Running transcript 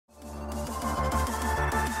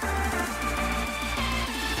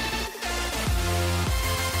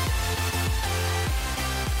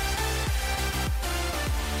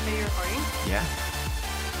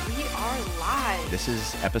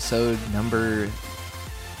This is episode number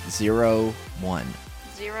 01.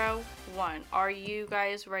 01. Are you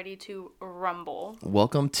guys ready to rumble?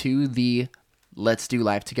 Welcome to the Let's Do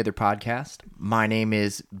Life Together podcast. My name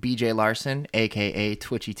is BJ Larson, aka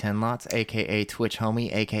Twitchy 10 Lots, aka Twitch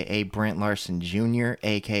Homie, aka Brent Larson Jr.,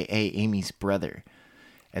 aka Amy's brother.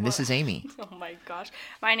 And this is Amy. Oh my gosh.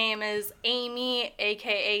 My name is Amy,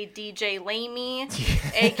 aka DJ Lamey,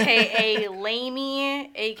 aka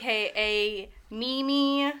Lamey, aka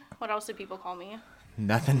Mimi. What else do people call me?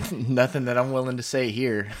 Nothing that I'm willing to say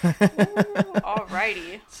here.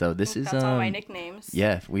 Alrighty. So this is That's all my nicknames.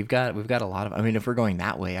 Yeah, we've got a lot of. I mean, if we're going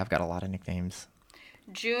that way, I've got a lot of nicknames.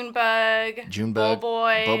 Junebug,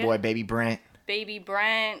 Bullboy, Baby Brent, Baby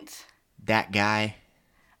Brent. that guy.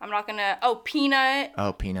 I'm not gonna. Oh, Peanut.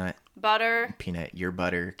 Oh, Peanut. Butter. Peanut, your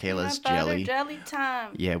butter, Kayla's Butter jelly.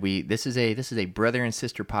 time. Yeah, this is a brother and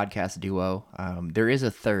sister podcast duo. There is a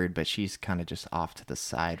third, but she's kind of just off to the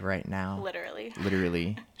side right now.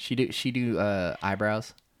 Literally. She do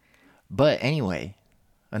eyebrows. But anyway,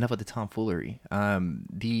 enough of the tomfoolery.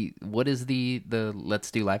 What is the Let's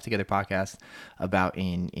Do Life Together podcast about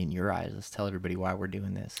in your eyes? Let's tell everybody why we're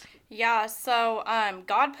doing this. Yeah, so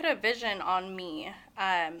God put a vision on me.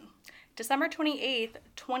 December 28th,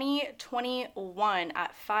 2021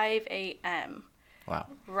 at 5 a.m. Wow.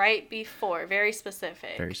 Right before, very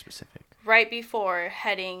specific. Right before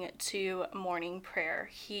heading to morning prayer.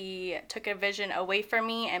 He took a vision away from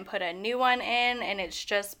me and put a new one in, and it's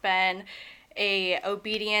just been a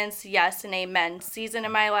obedience, yes and amen season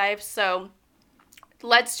in my life. So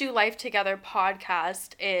Let's Do Life Together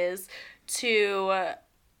podcast is to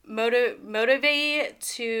motivate,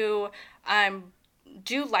 to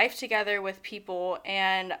do life together with people,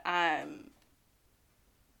 and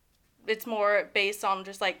it's more based on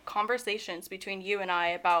just like conversations between you and I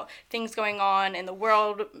about things going on in the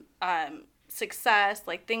world, success,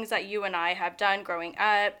 like things that you and I have done growing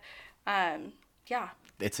up. Yeah.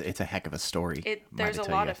 It's a heck of a story. There's a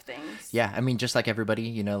lot of things. Yeah, I mean, just like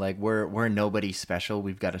everybody, like we're nobody special.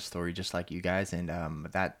 We've got a story just like you guys, and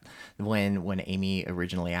that when Amy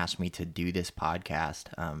originally asked me to do this podcast,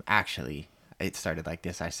 actually, it started like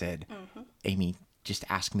this. I said, Amy, just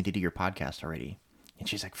ask me to do your podcast already, and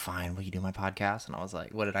she's like, fine, will you do my podcast? And I was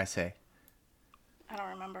like, what did I say? I don't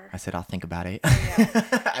remember. I said, I'll think about it. Oh,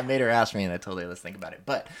 yeah. I made her ask me, and I told her, let's think about it.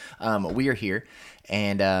 But we are here.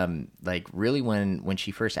 And like really when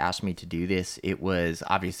she first asked me to do this, it was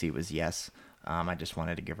yes. I just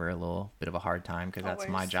wanted to give her a little bit of a hard time because that's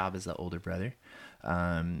my job as the older brother.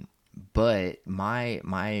 But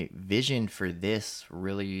my vision for this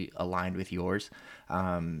really aligned with yours.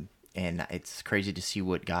 And it's crazy to see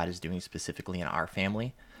what God is doing specifically in our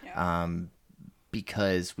family. Yeah.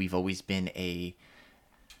 Because we've always been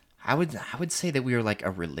I would say that we were like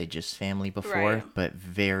a religious family before, right. But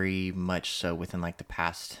very much so within like the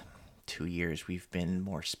past 2 years, we've been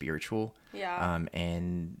more spiritual. Yeah.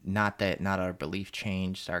 And not our belief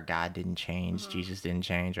changed, our God didn't change, Jesus didn't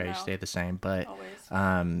change, right? No. He stayed the same, but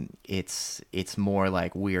it's more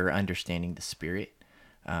like we're understanding the Spirit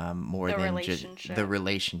more than just the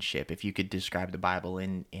relationship. If you could describe the Bible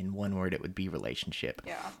in one word, it would be relationship.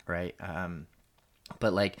 Yeah. Right.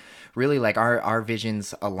 But like really like our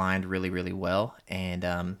visions aligned really, really well.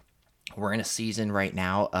 And we're in a season right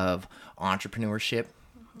now of entrepreneurship,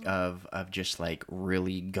 of just like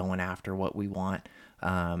really going after what we want.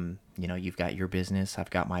 You've got your business, I've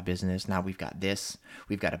got my business. Now we've got this.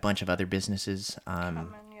 We've got a bunch of other businesses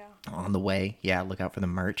on the way. Yeah, look out for the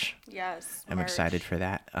merch. Yes. I'm excited for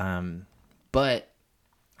that. But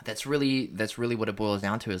that's really what it boils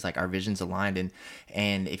down to is like our visions aligned,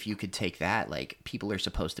 and if you could take that, like people are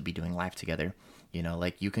supposed to be doing life together,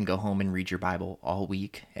 like you can go home and read your Bible all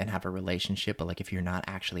week and have a relationship, but like if you're not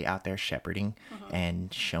actually out there shepherding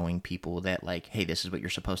and showing people that like, hey, this is what you're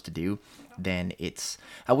supposed to do, then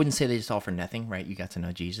I wouldn't say that it's all for nothing, right? You got to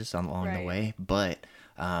know Jesus along the way, but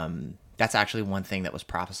that's actually one thing that was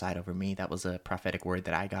prophesied over me. That was a prophetic word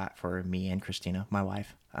that I got for me and Christina, my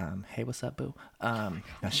wife. Hey, what's up, boo? No,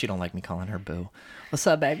 she don't like me calling her boo. What's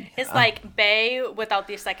up, baby? It's like Bay without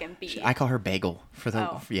the second B. I call her Bagel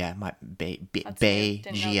my Bay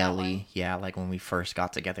GLE. Yeah, like when we first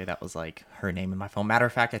got together, that was like her name in my phone. Matter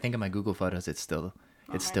of fact, I think in my Google Photos, it's still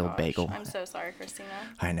Bagel. I'm so sorry, Christina.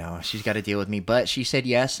 I know she's got to deal with me, but she said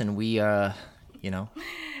yes, and we And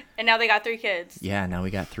now they got 3 kids. Yeah, now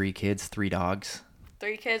we got 3 kids, 3 dogs.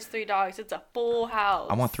 3 kids, 3 dogs. It's a full house.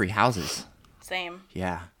 I want 3 houses. Same.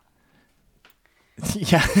 Yeah.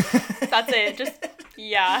 Yeah. That's it. Just,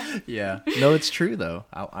 yeah. Yeah. No, it's true, though.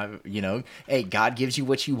 Hey, God gives you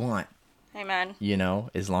what you want. Amen.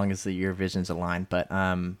 As long as your vision's aligned. But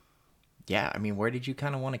yeah, I mean, where did you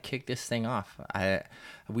kind of want to kick this thing off?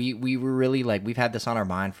 We were really like, we've had this on our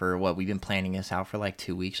mind for what, we've been planning this out for like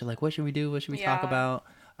 2 weeks. We're like, what should we do? What should we talk about?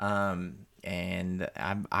 And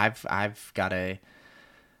I've got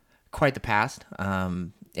quite the past.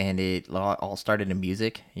 And it all started in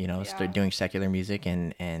music, started doing secular music,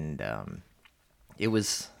 and it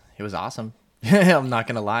was awesome. I'm not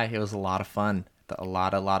gonna lie, it was a lot of fun. A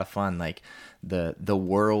lot of fun. Like the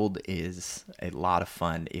world is a lot of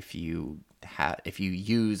fun if you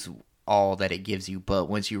use all that it gives you. But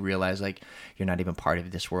once you realize like you're not even part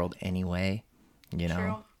of this world anyway,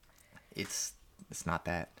 True. it's not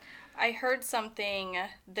that. I heard something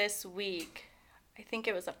this week. I think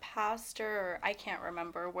it was a pastor, or I can't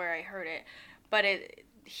remember where I heard it, but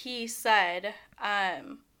he said,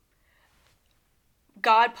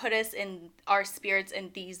 God put us in our spirits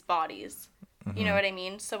in these bodies. Mm-hmm. You know what I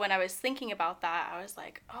mean? So when I was thinking about that, I was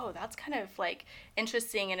like, oh, that's kind of like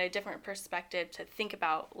interesting and a different perspective to think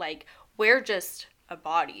about. Like, we're just a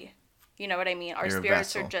body. You know what I mean? Our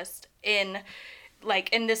spirits are just in,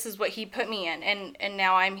 like, and this is what he put me in. And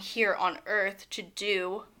now I'm here on earth to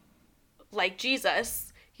do like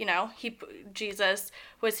Jesus. Jesus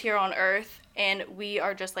was here on earth, and we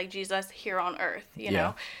are just like Jesus here on earth, you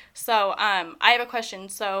know? So, I have a question.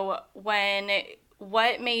 So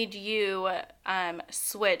what made you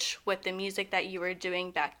switch with the music that you were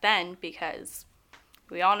doing back then? Because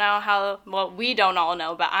we all know we don't all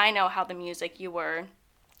know, but I know how the music you were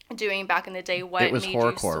doing back in the day. What made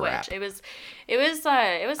you switch? Rap. It was.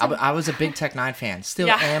 I was a big Tech Nine fan. Still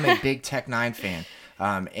am a big Tech Nine fan.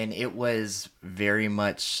 And it was very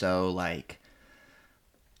much so like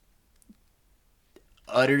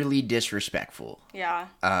utterly disrespectful. Yeah.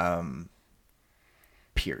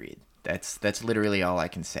 Period. That's literally all I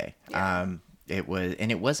can say. Yeah. It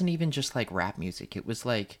wasn't even just like rap music. It was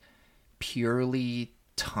like purely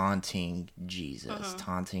taunting Jesus,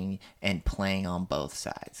 taunting and playing on both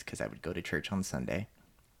sides, because I would go to church on Sunday.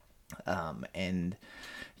 And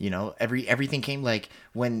everything came like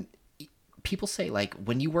when people say like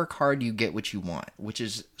when you work hard you get what you want, which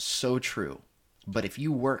is so true. But if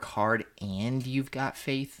you work hard and you've got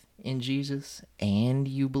faith in Jesus and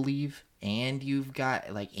you believe and you've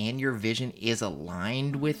got like and your vision is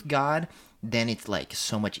aligned with God, then it's like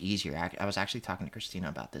so much easier. I was actually talking to Christina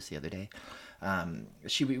about this the other day.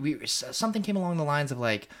 Something came along the lines of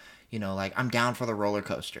like, like I'm down for the roller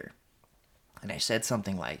coaster. And I said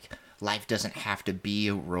something like, life doesn't have to be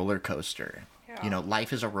a roller coaster. Yeah.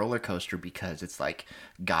 Life is a roller coaster because it's like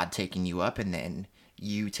God taking you up and then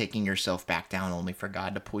you taking yourself back down, only for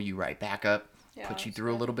God to pull you right back up, put you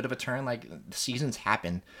through a little bit of a turn. Like, the seasons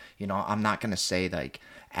happen. I'm not going to say like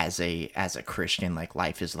as a Christian, like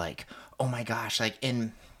life is like, oh my gosh, like,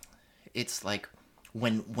 and it's like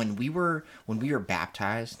when we were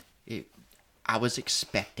baptized, I was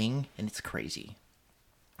expecting, and it's crazy,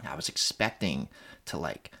 I was expecting to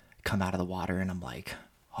like come out of the water and I'm like,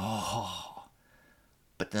 oh,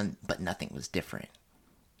 but nothing was different.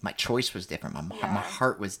 My choice was different. My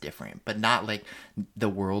heart was different, but not like the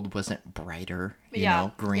world wasn't brighter.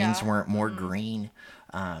 Greens weren't more green.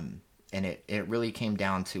 And it really came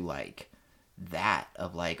down to like that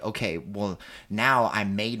of like, okay, well now I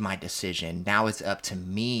made my decision. Now it's up to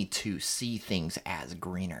me to see things as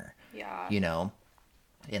greener. Yeah.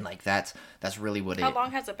 And like that's really what How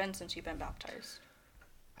long has it been since you've been baptized?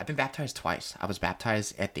 I've been baptized twice. I was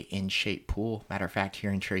baptized at the In-Shape pool. Matter of fact,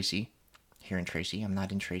 here in Tracy. I'm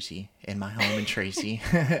not in Tracy. In my home in Tracy.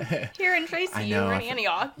 Here in Tracy, I know, you were in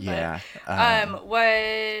Antioch. Yeah. What?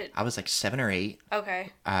 I was like 7 or 8.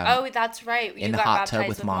 Okay. That's right. You in the hot tub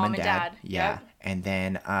with mom and dad. Yeah. Yep. And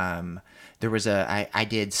then there was I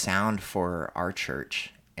did sound for our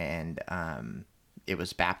church, and it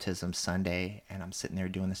was baptism Sunday, and I'm sitting there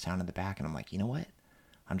doing the sound in the back, and I'm like, you know what?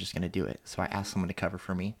 I'm just going to do it. So I asked someone to cover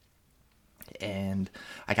for me, and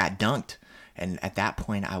I got dunked. And at that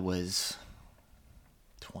point I was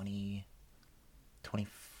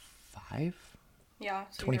 25? Yeah.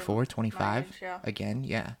 So 24, 25 age, again.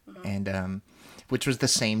 Yeah. Mm-hmm. And, which was the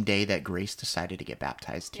same day that Grace decided to get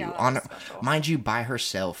baptized too. Mind you, by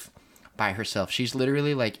herself. She's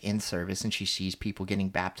literally like in service and she sees people getting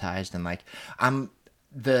baptized, and like,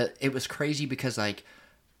 it was crazy because like,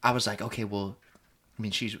 I was like, okay, well, I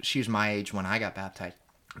mean, she was my age when I got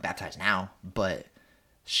baptized now, but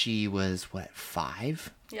she was what,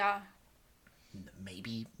 5? Yeah.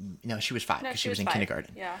 Maybe, no, she was 5 because she was in 5.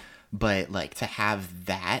 kindergarten. Yeah. But like to have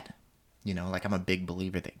that, like I'm a big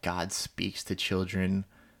believer that God speaks to children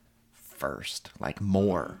first, like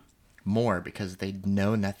more. more because they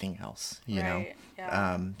know nothing else, you know?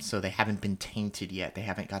 Yeah. So they haven't been tainted yet. They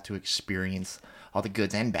haven't got to experience all the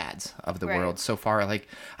goods and bads of the world so far. Like,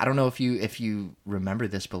 I don't know if you remember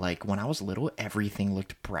this, but like when I was little, everything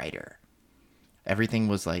looked brighter. Everything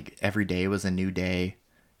was like, every day was a new day,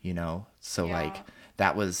 you know? So like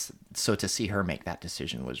that was, so to see her make that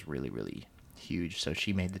decision was really, really huge. So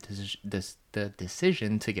she made the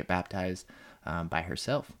decision to get baptized by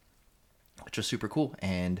herself, which was super cool.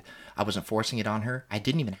 And I wasn't forcing it on her. I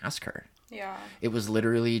didn't even ask her. Yeah. It was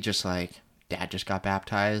literally just like, Dad just got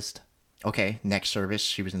baptized. Okay, next service.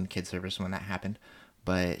 She was in the kids' service when that happened.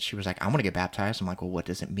 But she was like, I want to get baptized. I'm like, well, what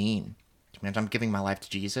does it mean? It means I'm giving my life to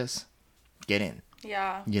Jesus. Get in.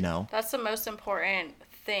 Yeah. You know? That's the most important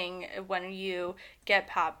thing when you get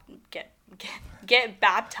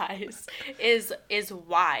baptized is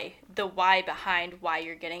why. The why behind why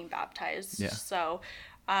you're getting baptized. Yeah. So,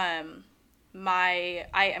 I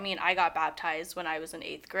got baptized when I was in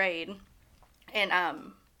 8th grade. And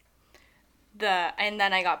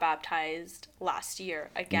then I got baptized last year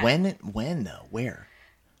again. When though? Where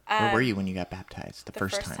were you when you got baptized the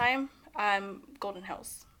first time? Golden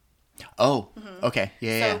Hills. Oh, okay.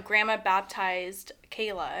 Yeah. So Grandma baptized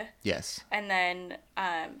Kayla. Yes. And then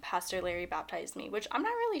Pastor Larry baptized me, which I'm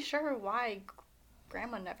not really sure why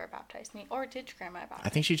Grandma never baptized me. Or did Grandma baptize me? I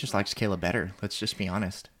think she just likes Kayla better. Let's just be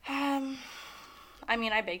honest.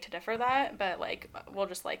 I beg to differ that, but like we'll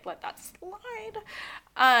just like let that slide.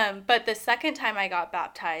 But the second time I got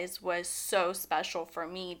baptized was so special for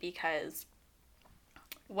me because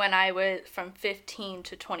when I was from 15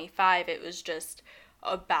 to 25, it was just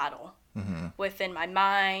a battle within my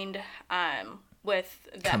mind, with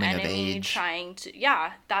the Coming enemy trying to,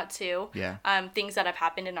 that too. Yeah. Things that have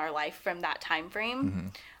happened in our life from that time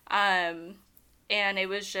frame. And it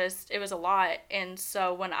was a lot. And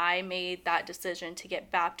so when I made that decision to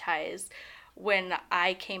get baptized, when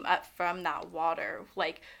I came up from that water,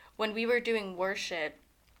 like when we were doing worship,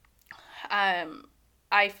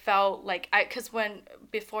 I felt like because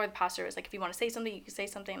before the pastor was like, if you want to say something, you can say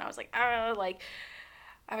something. And I was like,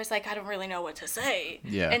 I don't really know what to say.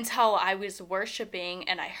 Yeah. Until I was worshiping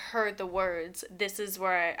and I heard the words, this is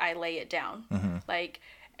where I lay it down. Like,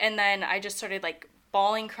 and then I just started like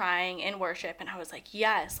bawling, crying in worship. And I was like,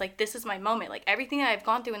 yes, like this is my moment. Like everything that I've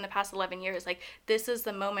gone through in the past 11 years, like this is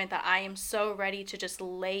the moment that I am so ready to just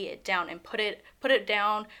lay it down and put it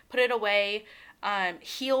down, put it away,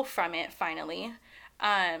 heal from it finally.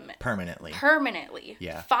 Permanently.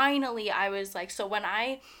 Yeah. Finally, I was like, so when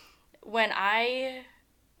I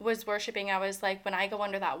was worshiping, I was like, when I go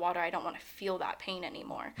under that water, I don't want to feel that pain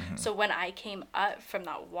anymore. So when I came up from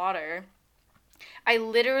that water, I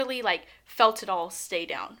literally like felt it all stay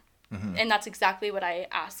down. And that's exactly what I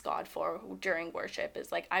asked God for during worship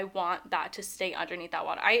is like, I want that to stay underneath that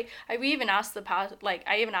water. I even asked Pastor,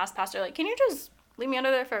 like, can you just leave me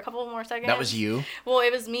under there for a couple more seconds? That was you? Well,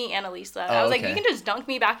 it was me and Elisa. I was like, you can just dunk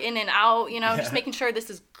me back in and out, just making sure this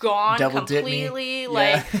is gone completely.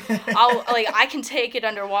 Like, I can take it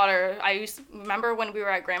underwater. Remember when we were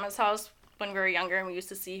at Grandma's house when we were younger and we used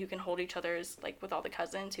to see who can hold each other's, like with all the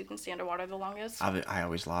cousins, who can stay underwater the longest. I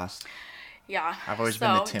always lost. Yeah. I've always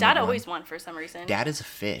been the timid Dad one. always won for some reason. Dad is a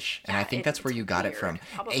fish, and I think that's where you got it from.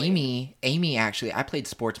 Probably. Amy actually, I played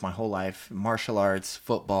sports my whole life, martial arts,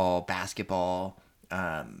 football, basketball,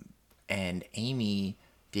 and Amy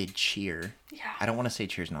did cheer. Yeah. I don't want to say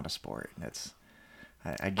cheer's not a sport.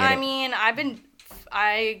 I get it.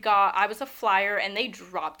 I was a flyer and they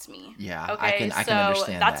dropped me. Yeah, okay, I can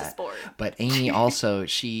understand that's that. a sport. But Amy also,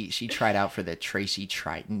 she tried out for the Tracy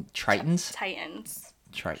Tritons. Titans.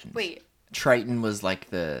 Wait. Triton was like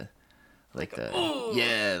the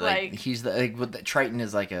he's the Triton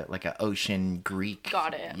is like a ocean Greek.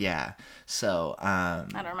 Got it. Yeah. So I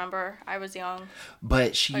don't remember. I was young.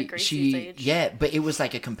 But she age. but it was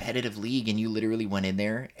like a competitive league, and you literally went in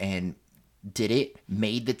there and did it,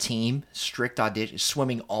 made the team, strict audition,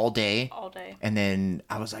 swimming all day. And then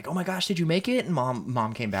I was like, oh my gosh, did you make it? And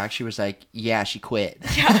mom came back. She was like, yeah, she quit.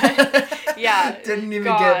 Yeah. Didn't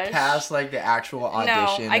even get past like the actual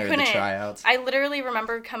audition or the tryouts. I literally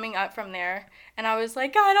remember coming up from there and I was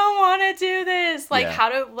like, I don't want to do this. Like I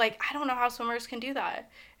don't know how swimmers can do that.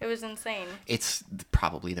 It was insane. It's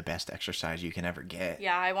probably the best exercise you can ever get.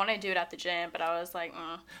 Yeah, I want to do it at the gym, but I was like,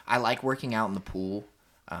 I like working out in the pool.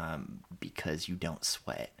 Because you don't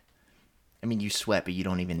sweat. I mean, you sweat, but you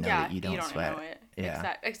don't even know that you don't sweat. Know it.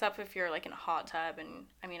 Yeah. Except if you're like in a hot tub, and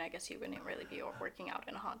I guess you wouldn't really be working out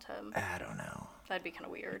in a hot tub. I don't know. That'd be kind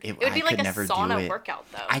of weird. It would be like a sauna workout,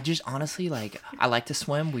 though. I just honestly I like to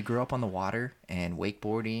swim. We grew up on the water and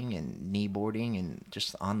wakeboarding and kneeboarding and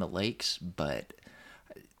just on the lakes, but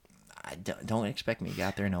don't expect me to get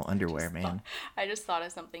out there in no underwear, man. I just thought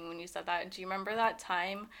of something when you said that. Do you remember that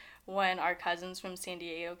time when our cousins from San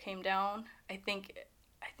Diego came down? I think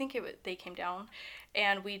they came down,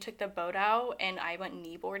 and we took the boat out, and I went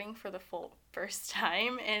kneeboarding for the first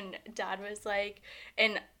time, and Dad was like,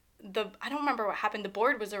 and I don't remember what happened. The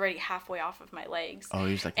board was already halfway off of my legs. Oh,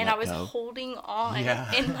 he was like, and I was holding on,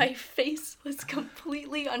 and my face was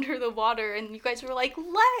completely under the water, and you guys were like,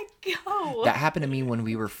 "Let go." That happened to me when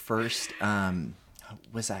we were first.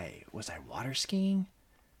 Was I water skiing,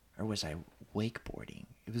 or was I wakeboarding?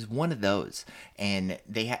 It was one of those, and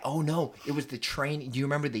they had. Oh no, it was the train. Do you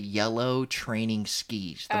remember the yellow training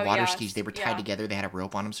skis? The water skis. They were tied together. They had a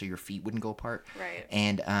rope on them so your feet wouldn't go apart. Right.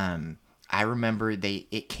 And I remember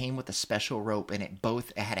it came with a special rope, and it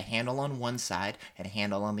had a handle on one side and a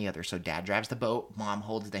handle on the other. So Dad drives the boat, Mom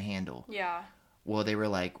holds the handle. Yeah. Well, they were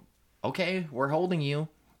like, "Okay, we're holding you,"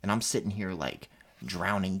 and I'm sitting here like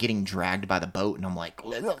drowning, getting dragged by the boat, and I'm like,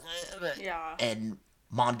 yeah. And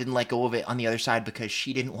Mom didn't let go of it on the other side because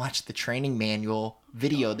she didn't watch the training manual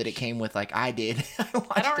video that it came with like I did.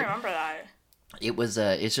 I don't remember that.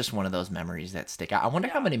 It's just one of those memories that stick out. I wonder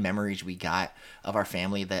how many memories we got of our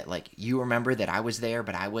family that like you remember that I was there,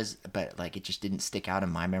 but like it just didn't stick out in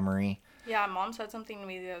my memory. Yeah, Mom said something to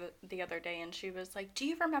me the other day, and she was like, "Do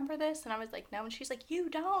you remember this?" And I was like, "No." And she's like, "You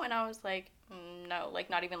don't?" And I was like, "No, like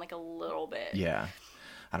not even like a little bit." Yeah,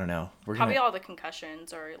 I don't know. Probably all the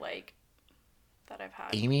concussions or like that I've had.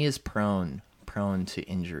 Amy is prone to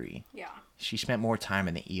injury. Yeah. She spent more time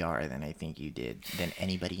in the ER than I think you did, than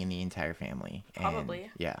anybody in the entire family. Probably.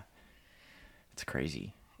 And, yeah. It's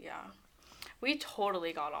crazy. Yeah. We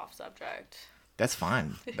totally got off subject. That's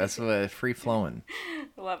fine. That's free flowing.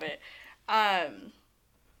 Love it. Yeah,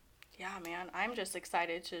 man. I'm just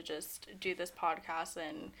excited to just do this podcast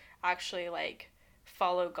and actually like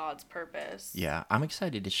follow God's purpose. Yeah. I'm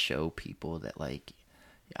excited to show people that like,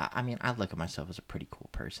 I mean, I look at myself as a pretty cool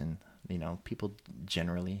person. You know, people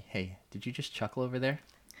generally, hey, did you just chuckle over there?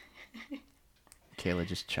 Kayla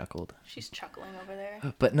just chuckled. She's chuckling over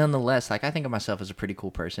there. But nonetheless, like I think of myself as a pretty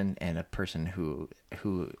cool person and a person who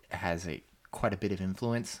has quite a bit of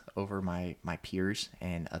influence over my peers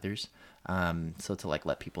and others. So to like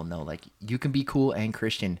let people know like you can be cool and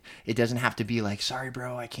Christian. It doesn't have to be like, sorry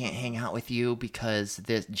bro, I can't hang out with you because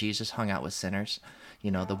Jesus hung out with sinners.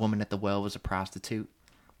 You know, the woman at the well was a prostitute.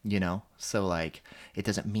 You know, so like it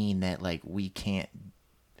doesn't mean that like we can't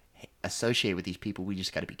associate with these people. We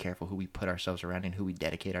just got to be careful who we put ourselves around and who we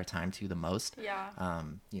dedicate our time to the most. Yeah.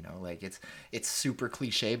 You know, like it's super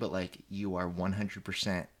cliche, but like you are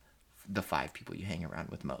 100% the 5 people you hang around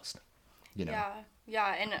with most. You know.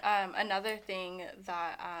 Yeah. And another thing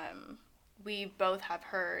that we both have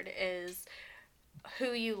heard is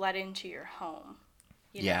who you let into your home.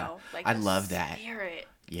 You know, like I love that. Spirit.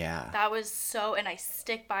 Yeah. That was so, and I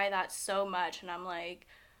stick by that so much. And I'm like,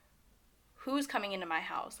 who's coming into my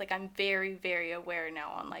house? Like, I'm very, very aware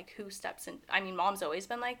now on like who steps in. I mean, Mom's always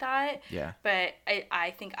been like that. Yeah. But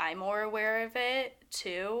I think I'm more aware of it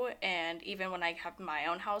too. And even when I have my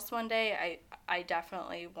own house one day, I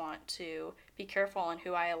definitely want to be careful on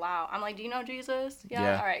who I allow. I'm like, do you know Jesus?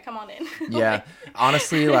 Yeah. All right, come on in. Yeah.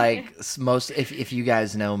 Honestly, like if you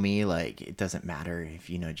guys know me, like it doesn't matter if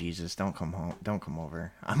you know Jesus. Don't come home. Don't come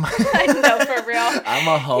over. I know, for real. I'm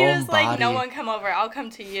a homebody. He was like, no one come over. I'll come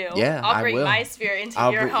to you. Yeah, I'll bring my spirit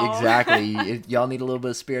into your home. Exactly. If y'all need a little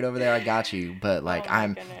bit of spirit over there, I got you. But like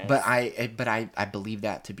goodness. I believe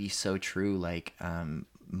that to be so true. Like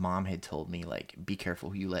Mom had told me like be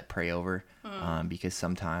careful who you let pray over, because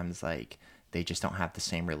sometimes like they just don't have the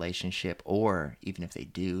same relationship, or even if they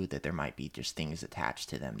do, that there might be just things attached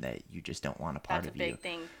to them that you just don't want a part of you. That's a big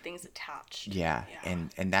thing, things attached. Yeah.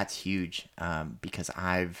 And that's huge, because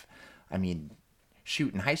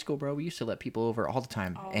shoot, in high school, bro, we used to let people over all the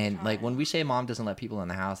time. Like when we say Mom doesn't let people in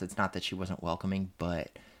the house, it's not that she wasn't welcoming,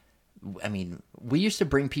 but I mean, we used to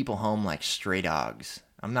bring people home like stray dogs.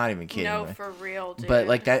 I'm not even kidding. No, for real, dude. But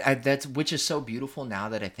like that's which is so beautiful now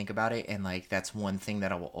that I think about it, and like that's one thing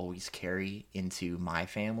that I will always carry into my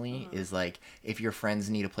family is like if your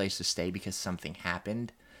friends need a place to stay because something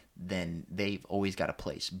happened, then they've always got a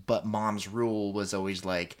place. But Mom's rule was always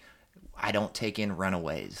like, I don't take in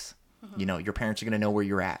runaways. You know, your parents are gonna know where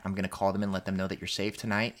you're at. I'm gonna call them and let them know that you're safe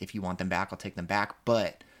tonight. If you want them back, I'll take them back.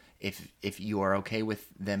 But if you are okay with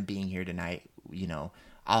them being here tonight, you know,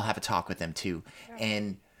 I'll have a talk with them too. Yeah.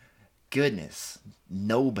 And goodness,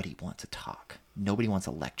 nobody wants to talk. Nobody wants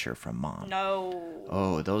a lecture from Mom. No.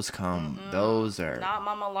 Oh, those come. Those are not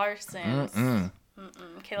Mama Larson's.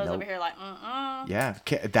 Kayla's over here like, Yeah,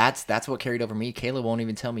 that's what carried over me. Kayla won't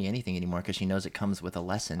even tell me anything anymore because she knows it comes with a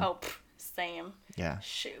lesson. Oh, same. Yeah.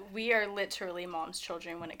 We are literally mom's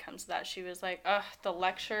children when it comes to that. She was like, ugh, the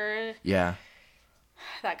lecture. Yeah.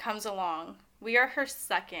 That comes along. We are her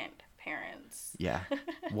second parents. Yeah.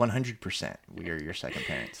 100%. We are your second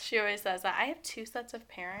parents. She always says that. I have 2 sets of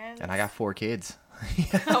parents. And I got 4 kids.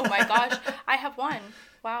 Oh my gosh. I have 1.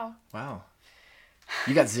 Wow. Wow.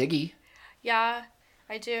 You got Ziggy. Yeah,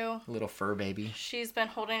 I do. A little fur baby. She's been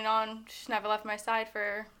holding on. She's never left my side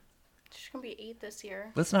she's going to be 8 this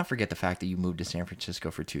year. Let's not forget the fact that you moved to San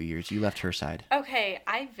Francisco for 2 years. You left her side. Okay,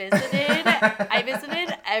 I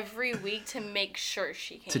visited every week to make sure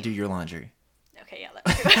she came. To do your laundry. Okay, yeah,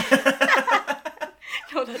 that's true.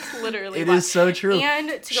 No, that's literally It is so true.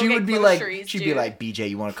 And to she go would get be groceries, like, she'd dude. be like, BJ,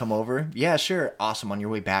 you want to come over? Yeah, sure. Awesome. On your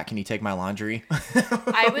way back, can you take my laundry?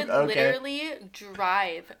 I would literally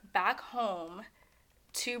drive back home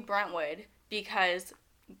to Brentwood because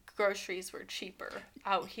groceries were cheaper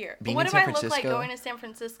out here. But what do I look like going to San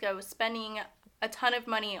Francisco spending a ton of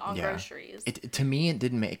money on groceries? To me, it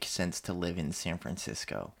didn't make sense to live in San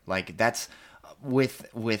Francisco. Like, that's with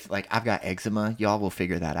like, I've got eczema. Y'all will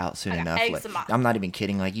figure that out soon enough. Eczema. Like, I'm not even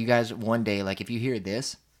kidding. Like, you guys, one day, like, if you hear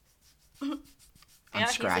this, I'm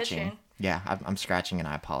scratching. Yeah, I'm scratching and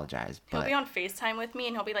I apologize. He'll be on FaceTime with me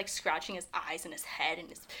and he'll be like scratching his eyes and his head and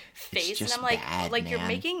his face, and I'm like, bad, you're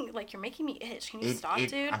making me itch. Can you stop,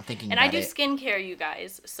 dude? I'm thinking. And I do skincare, you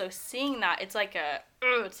guys. So seeing that, it's like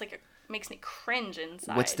makes me cringe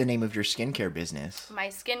inside. What's the name of your skincare business? My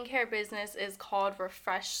skincare business is called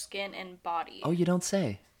Refresh Skin and Body. Oh, you don't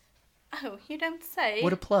say. Oh, you don't say.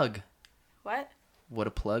 What a plug. What? What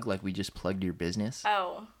a plug. Like we just plugged your business.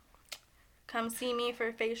 Oh. Come see me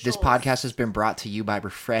for facials. This podcast has been brought to you by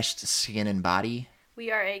Refreshed Skin and Body.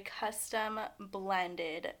 We are a custom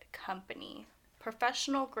blended company.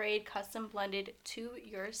 Professional grade custom blended to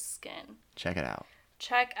your skin. Check it out.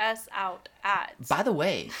 Check us out at... By the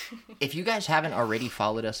way, if you guys haven't already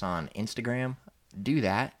followed us on Instagram, do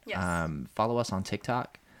that. Yes. Follow us on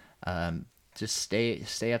TikTok. Just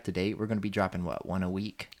stay up to date. We're going to be dropping, what, one a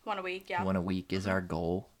week? One a week, yeah. One a week is our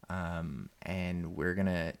goal. And we're going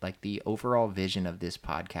to, like, the overall vision of this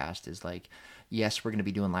podcast is, like, yes, we're going to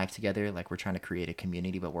be doing life together. Like, we're trying to create a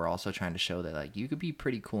community, but we're also trying to show that, like, you could be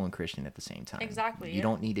pretty cool and Christian at the same time. Exactly. You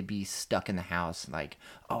don't need to be stuck in the house, like,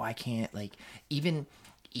 oh, I can't, like, even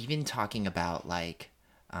talking about, like,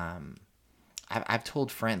 I've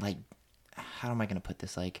told friends, like, how am I going to put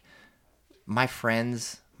this? Like, my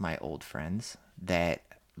old friends, that,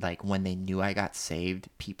 like, when they knew I got saved,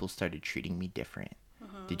 people started treating me different.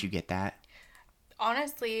 Mm-hmm. Did you get that?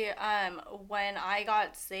 Honestly, when I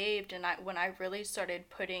got saved and when I really started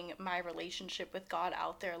putting my relationship with God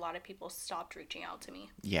out there, a lot of people stopped reaching out to me.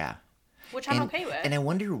 Yeah. Which I'm okay with. And I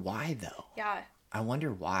wonder why, though. Yeah. I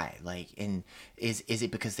wonder why. Like, and is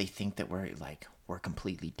it because they think that we're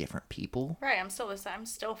completely different people? Right. I'm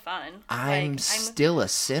still fun. I'm still a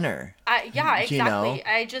sinner. Yeah, exactly. You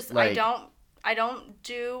know? I don't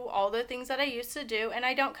do all the things that I used to do, and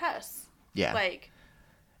I don't cuss. Yeah. Like.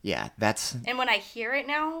 Yeah, that's... And when I hear it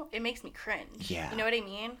now, it makes me cringe. Yeah. You know what I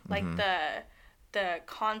mean? Like, the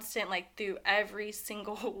constant, like, through every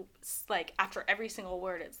single, like, after every single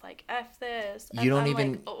word, it's like, F this. You don't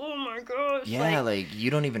even... Like, oh, my gosh. Yeah, like, you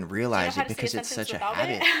don't even realize it because it's such a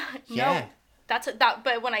habit. Yeah. No,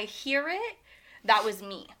 but when I hear it, that was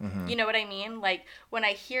me. Mm-hmm. You know what I mean? Like, when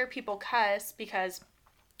I hear people cuss, because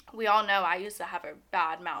we all know I used to have a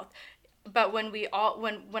bad mouth. But when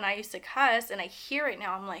I used to cuss and I hear it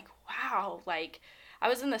now, I'm like, wow, like, I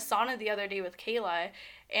was in the sauna the other day with Kayla,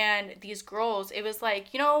 and these girls, it was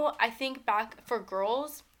like, you know, I think back for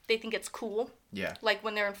girls, they think it's cool. Yeah. Like,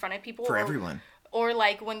 when they're in front of people. For everyone. Or,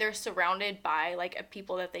 like, when they're surrounded by, like,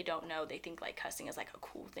 people that they don't know, they think, like, cussing is, like, a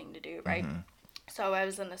cool thing to do, right? Mm-hmm. So I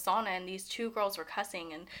was in the sauna, and these 2 girls were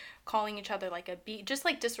cussing and calling each other, like, just,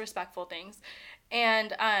 like, disrespectful things.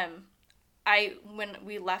 And, when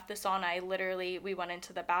we left the sauna, we went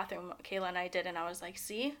into the bathroom, Kayla and I did, and I was like,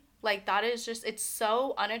 see? Like, that is just, it's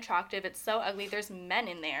so unattractive, it's so ugly, there's men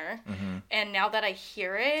in there, mm-hmm. And now that I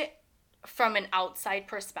hear it from an outside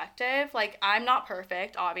perspective, like, I'm not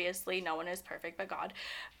perfect, obviously, no one is perfect but God,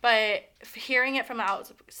 but hearing it from an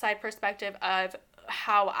outside perspective of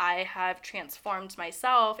how I have transformed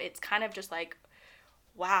myself, it's kind of just like,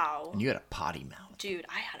 wow. And you had a potty mouth. Dude,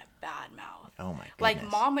 I had a bad mouth. Oh my goodness. Like,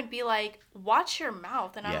 Mom would be like, watch your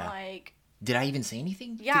mouth. And I'm like... Did I even say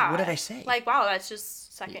anything? Yeah. What did I say? Like, wow, that's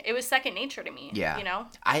just second... It was second nature to me. Yeah. You know?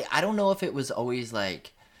 I don't know if it was always,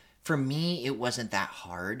 like... For me, it wasn't that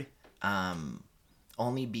hard.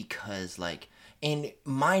 Only because, like... And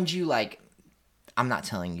mind you, like... I'm not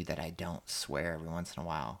telling you that I don't swear every once in a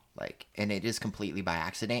while. Like... And it is completely by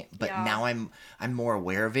accident. But now I'm more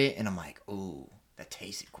aware of it. And I'm like, ooh... that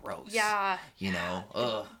tasted gross. Yeah. You know,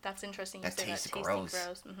 ugh. That's interesting. That tasted gross.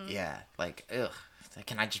 Mm-hmm. Yeah, like, ugh.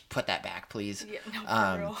 Can I just put that back, please? Yeah, no,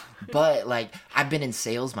 for real. But like, I've been in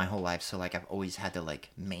sales my whole life, so like, I've always had to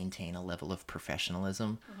like maintain a level of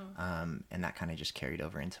professionalism, and that kind of just carried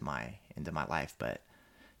over into my life. But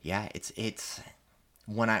yeah, it's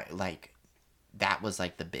when I like, that was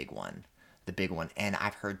like the big one, and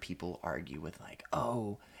I've heard people argue with like,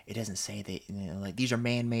 oh, it doesn't say that, you know, like these are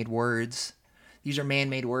man-made words.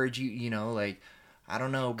 You know, like. I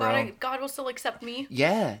don't know, bro. God will still accept me.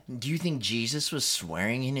 Yeah. Do you think Jesus was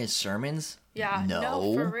swearing in his sermons? Yeah.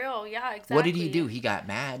 No, for real. Yeah, exactly. What did he do? He got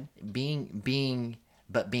mad. Being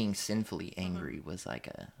sinfully angry was like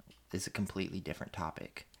is a completely different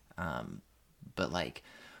topic. But like,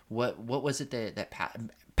 what was it that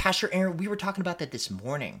Pastor Aaron, we were talking about that this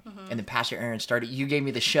morning, and then Pastor Aaron started. You gave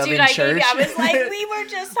me the shove in church. I was like, we were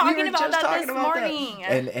just talking about that this morning.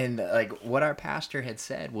 And like what our pastor had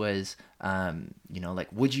said was, you know, like,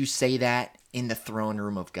 would you say that in the throne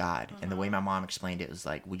room of God? And the way my mom explained it was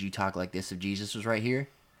like, would you talk like this if Jesus was right here?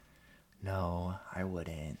 No, I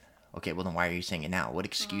wouldn't. Okay, well then why are you saying it now? What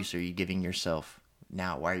excuse are you giving yourself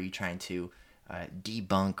now? Why are you trying to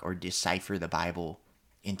debunk or decipher the Bible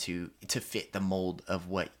to fit the mold of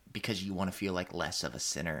what, because you want to feel like less of a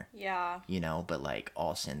sinner? Yeah. You know, but like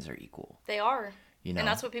all sins are equal. They are. You know? And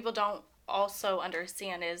that's what people don't also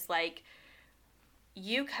understand is like,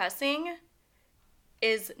 you cussing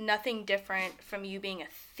is nothing different from you being a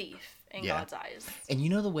thief in God's eyes. And you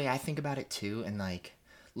know the way I think about it too, and like,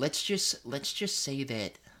 let's just say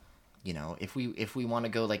that, you know, if we want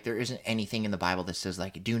to go like, there isn't anything in the Bible that says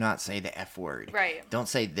like, do not say the F word. Right. Don't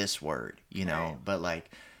say this word, you know. Right. But like,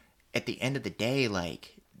 at the end of the day,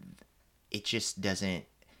 like, it just doesn't.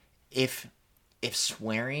 If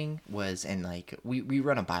swearing was, and like, we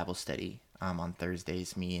run a Bible study on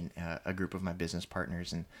Thursdays, me and a group of my business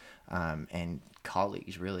partners and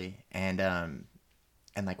colleagues really, and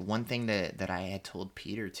like one thing that I had told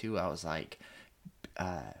Peter too, I was like,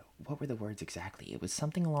 what were the words exactly? It was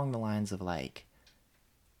something along the lines of like,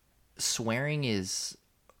 swearing is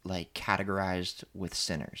like categorized with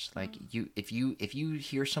sinners. Like if you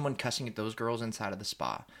hear someone cussing at those girls inside of the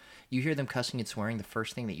spa, you hear them cussing and swearing, the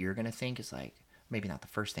first thing that you're going to think is like, maybe not the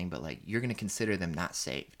first thing, but like, you're going to consider them not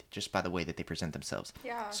saved just by the way that they present themselves.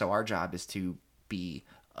 Yeah. So our job is to be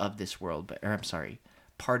of this world,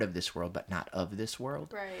 part of this world, but not of this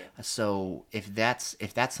world. Right. So if that's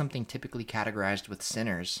something typically categorized with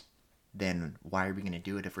sinners, then why are we going to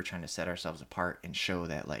do it if we're trying to set ourselves apart and show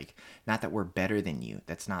that, like, not that we're better than you.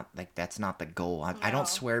 That's not the goal. I don't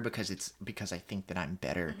swear because I think that I'm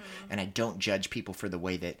better, and I don't judge people for the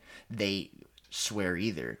way that they swear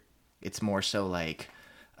either. It's more so like,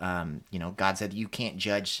 you know, God said you can't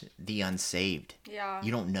judge the unsaved. Yeah.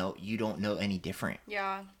 You don't know any different.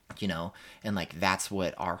 Yeah. You know, and like, that's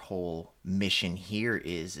what our whole mission here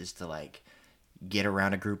is to like get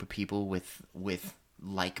around a group of people with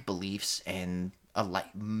like beliefs and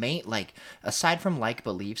aside from like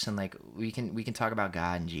beliefs, and like we can talk about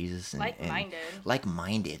God and Jesus and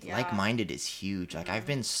like-minded. Yeah. Like-minded is huge. Like, I've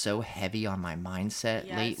been so heavy on my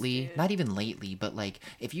mindset lately. Dude. Not even lately, but like,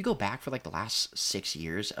 if you go back for like the last 6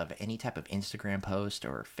 years of any type of Instagram post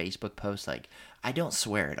or Facebook post, like, I don't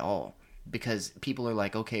swear at all, because people are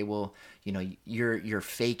like, okay, well, you know, you're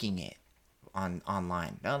faking it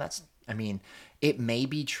online. No, I mean, it may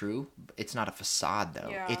be true. It's not a facade, though.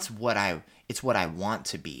 Yeah. It's what I want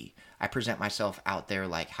to be. I present myself out there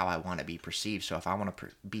like how I want to be perceived. So if I want to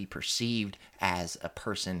be perceived as a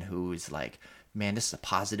person who is like, man, this is a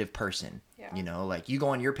positive person. Yeah. You know, like, you go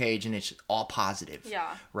on your page and it's all positive.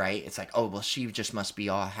 Yeah. Right? It's like, oh, well, she just must be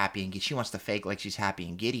all happy and she wants to fake like she's happy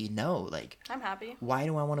and giddy. No, like, I'm happy. Why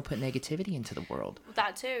do I want to put negativity into the world?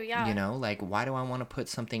 That too, yeah. You know, like, why do I want to put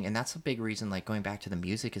something, and that's a big reason, like, going back to the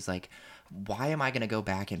music is like, why am I going to go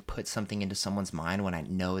back and put something into someone's mind when I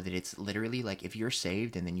know that it's literally like, if you're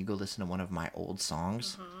saved and then you go listen to one of my old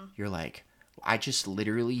songs, you're like, I just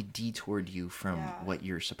literally detoured you from what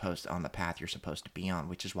you're on the path you're supposed to be on,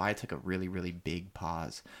 which is why I took a really, really big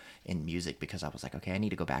pause in music, because I was like, okay, I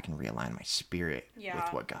need to go back and realign my spirit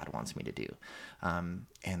with what God wants me to do.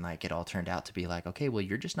 And like, it all turned out to be like, okay, well,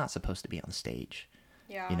 you're just not supposed to be on stage.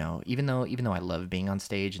 Yeah. You know, even though I love being on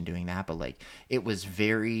stage and doing that, but like, it was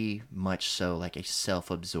very much so like a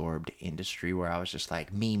self-absorbed industry where I was just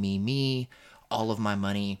like, me, all of my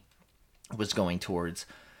money was going towards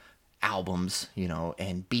albums, you know,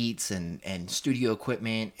 and beats and studio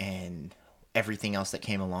equipment and everything else that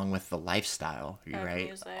came along with the lifestyle, right?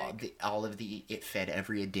 Music. All of the, it fed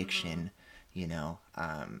every addiction you know?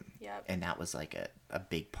 Yep. And that was like a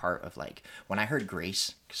big part of like, when I heard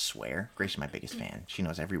Grace swear, Grace is my biggest fan. She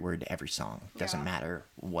knows every word to every song. Doesn't matter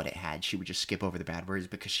what it had. She would just skip over the bad words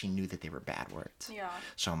because she knew that they were bad words. Yeah.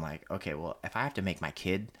 So I'm like, okay, well, if I have to make my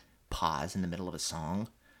kid pause in the middle of a song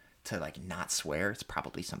to like not swear, it's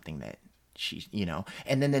probably something that she, you know.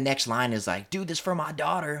 And then the next line is like, do this for my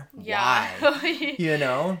daughter. Yeah. Why? You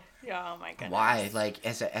know? Yeah, oh my goodness. Why? Like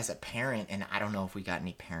as a parent, and I don't know if we got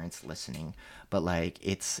any parents listening, but like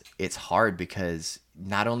it's hard because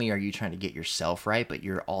not only are you trying to get yourself right, but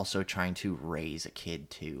you're also trying to raise a kid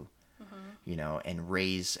too. You know, and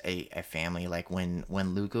raise a family. Like when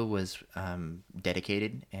Luca was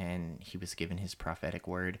dedicated and he was given his prophetic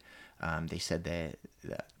word, they said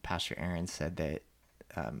that Pastor Aaron said that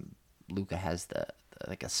Luca has the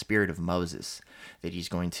like a spirit of Moses, that he's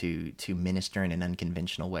going to minister in an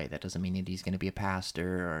unconventional way. That doesn't mean that he's going to be a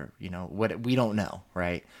pastor or, you know, what, we don't know,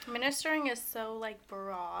 right? Ministering is so like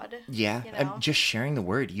broad. Yeah, you know? Just sharing the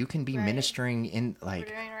word. You can be ministering in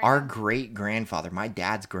like our great grandfather. My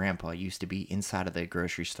dad's grandpa used to be inside of the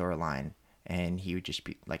grocery store line, and he would just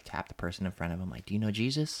be like tap the person in front of him, like, "Do you know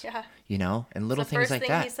Jesus?" Yeah, you know, and little things like that.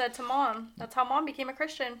 The first thing he said to mom. That's how mom became a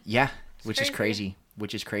Christian. Yeah, which is crazy.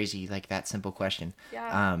 Which is crazy, like that simple question.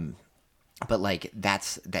 Yeah. But like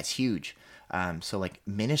that's huge. So like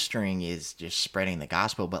ministering is just spreading the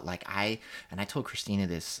gospel. But like I told Christina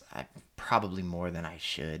this probably more than I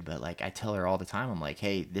should, but like I tell her all the time, I'm like,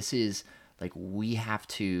 hey, this is like, we have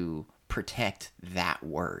to protect that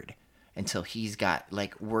word until he's got,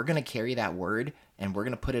 like, we're gonna carry that word and we're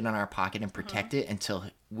gonna put it in our pocket and protect it until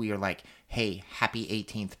we are like, hey, happy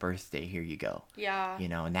 18th birthday, here you go. Yeah. You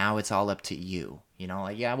know, now it's all up to you. You know,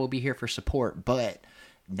 like, yeah, we'll be here for support, but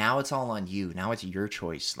now it's all on you. Now it's your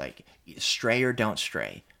choice. Like, stray or don't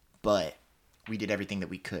stray. But we did everything that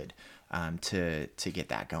we could to get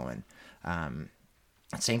that going.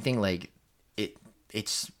 Same thing. Like,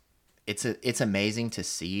 it's amazing to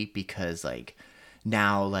see, because like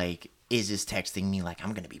now, like, is texting me like,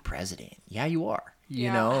 I'm gonna be president. Yeah, you are. You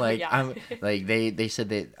know, like, I'm like, they said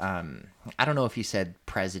that, I don't know if he said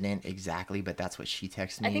president exactly, but that's what she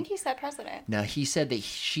texted me. I think he said president. No, he said that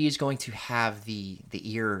she is going to have the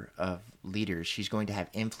ear of leaders. She's going to have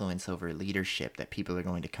influence over leadership, that people are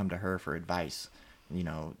going to come to her for advice, you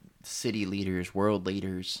know, city leaders, world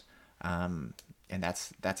leaders. And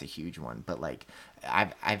that's a huge one. But like,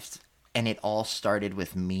 and it all started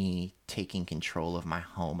with me taking control of my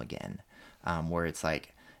home again, where it's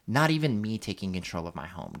like, not even me taking control of my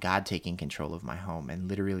home, God taking control of my home, and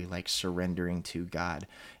literally like surrendering to God.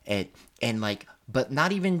 And like, but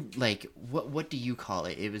not even like, what do you call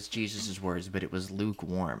it? It was Jesus's words, but it was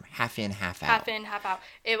lukewarm, half in, half out. Half in, half out.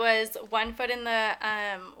 It was 1 foot in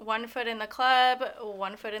the club,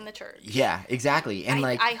 1 foot in the church. Yeah, exactly. And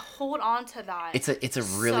I hold on to that. It's a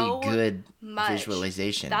really good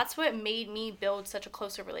visualization. That's what made me build such a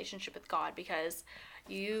closer relationship with God, because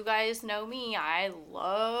you guys know me. I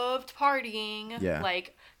loved partying,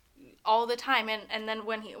 like, all the time. And then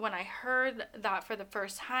when I heard that for the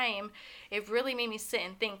first time, it really made me sit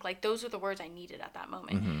and think, like, those were the words I needed at that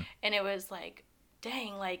moment. Mm-hmm. And it was like,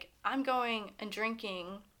 dang, like, I'm going and drinking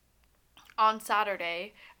on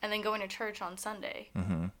Saturday and then going to church on Sunday.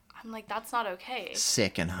 Mm-hmm. I'm like, that's not okay.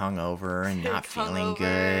 Sick and hungover and not feeling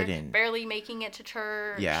good and barely making it to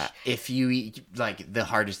church. Yeah. If you like, the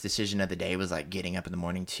hardest decision of the day was like getting up in the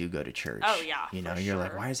morning to go to church. Oh yeah. You know, you're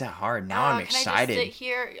like, why is that hard? Now I'm excited. Can I just sit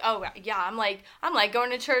here? Oh yeah. I'm like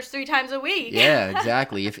going to church 3 times a week. Yeah,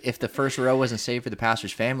 exactly. If the first row wasn't saved for the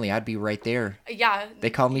pastor's family, I'd be right there. Yeah.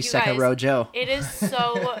 They call me second row Joe. It is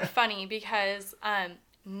so funny because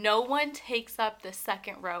no one takes up the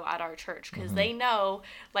second row at our church, because mm-hmm. they know,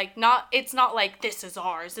 like, it's not like this is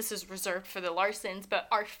ours, this is reserved for the Larsons, but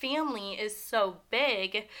our family is so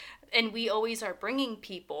big and we always are bringing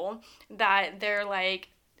people that they're like,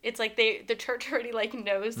 it's like the church already like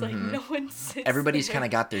knows, like, mm-hmm. no one sits everybody's kind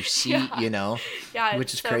of got their seat, you know,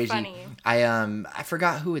 which is so crazy. Funny. I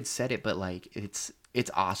forgot who had said it, but like, it's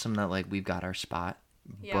awesome that like we've got our spot,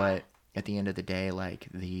 but at the end of the day, like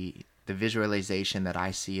the visualization that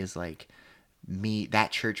I see is like me,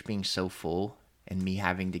 that church being so full and me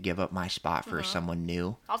having to give up my spot for mm-hmm. someone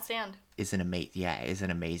new. I'll stand. Is an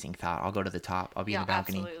amazing thought. I'll go to the top. I'll be in the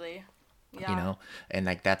balcony. Absolutely. Yeah. You know, and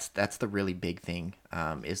like that's the really big thing.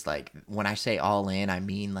 Is like, when I say all in, I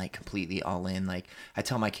mean like completely all in. Like, I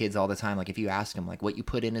tell my kids all the time, like, if you ask them, like, what you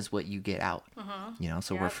put in is what you get out. Mm-hmm. You know,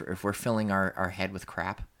 so if we're filling our head with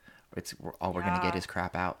crap, It's all we're gonna get is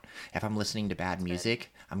crap out. If I'm listening to bad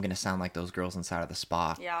music, I'm gonna sound like those girls inside of the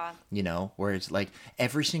spa. Yeah. You know, where it's like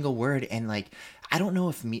every single word, and like I don't know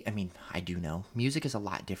if I do know music is a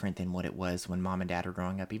lot different than what it was when mom and dad were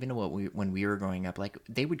growing up. Even when we were growing up, like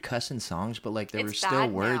they would cuss in songs, but like there were still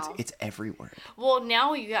words. Now. It's every word. Well,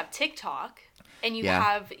 now you have TikTok. And you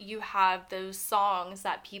have those songs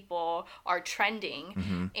that people are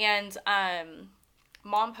trending. And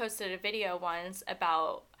mom posted a video once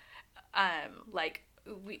about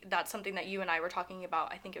that's something that you and I were talking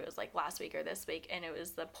about. I think it was like last week or this week, and it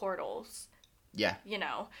was the portals. Yeah. You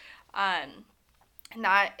know, and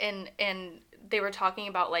they were talking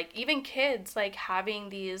about like even kids like having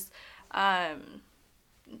these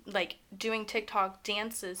like doing TikTok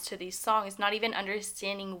dances to these songs, not even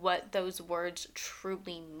understanding what those words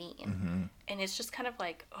truly mean. And it's just kind of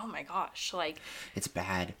like, oh my gosh, like it's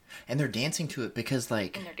bad. And they're dancing to it because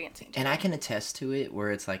like, and I can attest to it where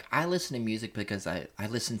it's like, I listen to music because I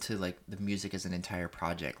listen to like the music as an entire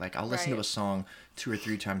project. Like I'll listen to a song 2 or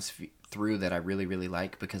 3 times through that I really, really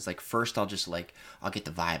like, because like first I'll just like, I'll get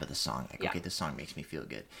the vibe of the song. Like, okay, this song makes me feel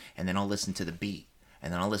good. And then I'll listen to the beat.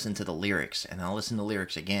 And then I'll listen to the lyrics, and then I'll listen to the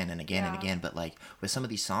lyrics again and again and again. But like with some of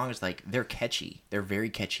these songs, like they're catchy, they're very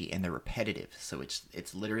catchy, and they're repetitive. So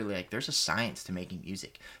it's literally like there's a science to making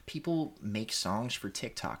music. People make songs for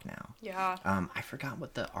TikTok now. Yeah. I forgot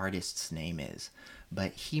what the artist's name is,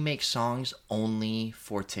 but he makes songs only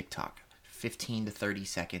for TikTok. 15 to 30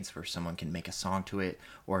 seconds where someone can make a song to it,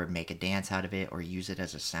 or make a dance out of it, or use it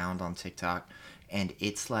as a sound on TikTok. And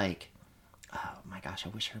it's like, oh my gosh, I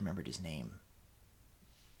wish I remembered his name.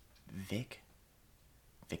 Vic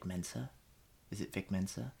Mensa? Is it Vic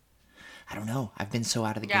Mensa? I don't know. I've been so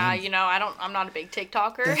out of the game. Yeah, you know, I'm not a big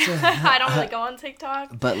TikToker. I don't really go on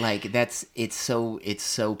TikTok. But like it's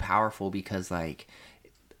so powerful because like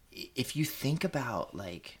if you think about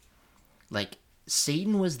like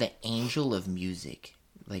Satan was the angel of music,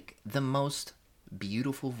 like the most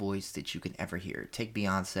beautiful voice that you can ever hear. Take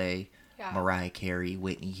Beyonce, Mariah Carey,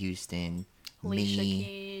 Whitney Houston, Alicia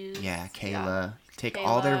Keys. Yeah, Kayla. Take Kayla,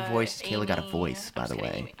 all their voices. Kayla got a voice, by the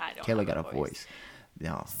way. Kayla got a voice.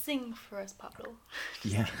 No. Sing for us, Pablo.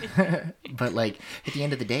 Yeah. But like at the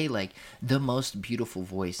end of the day, like the most beautiful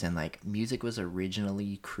voice, and like music was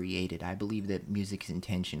originally created. I believe that music's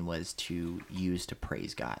intention was to use to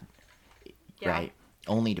praise God. Yeah. Right?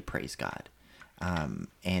 Only to praise God.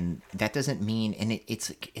 And that doesn't mean, and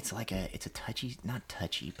it's a touchy, not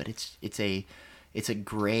touchy, but it's a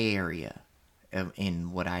gray area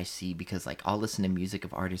in what I see, because like I'll listen to music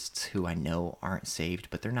of artists who I know aren't saved,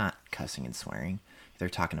 but they're not cussing and swearing. They're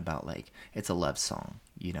talking about like it's a love song,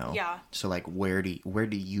 you know. Yeah. So like where do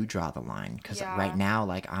you draw the line? Because right now,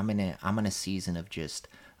 like I'm in a season of just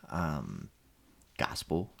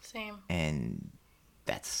gospel. Same. And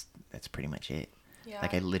that's pretty much it. Yeah.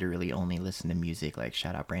 Like I literally only listen to music. Like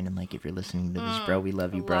shout out Brandon Lake if you're listening to this, bro. We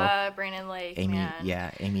love you, bro. Love Brandon Lake. Amy, man.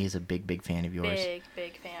 Yeah, Amy is a big fan of yours.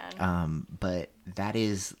 Big fan. But that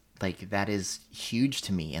is huge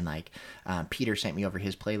to me. And like Peter sent me over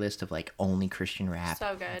his playlist of like only Christian rap.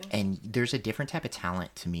 So good. And there's a different type of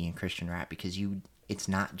talent to me in Christian rap, because it's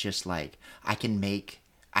not just like I can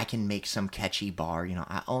make some catchy bar, you know,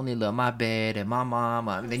 I only love my bed and my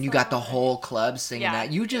mama. And then you got the whole club singing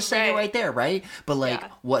that. You just sang it right there, right? But like,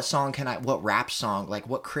 what rap song, like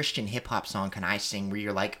what Christian hip hop song can I sing where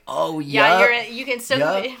you're like, oh yeah, you can still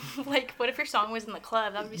like, what if your song was in the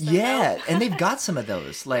club? That would be so dope. And they've got some of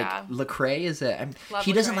those. Like Lecrae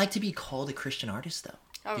he doesn't Lecrae. like to be called a Christian artist though.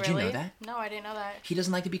 Oh, Did really? you know that? No, I didn't know that. He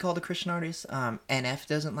doesn't like to be called a Christian artist. NF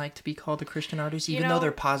doesn't like to be called a Christian artist, even though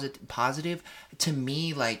they're positive. To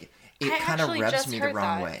me, like, it kind of rubs me the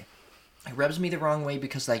wrong way. It rubs me the wrong way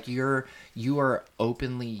because, like, you are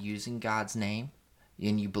openly using God's name,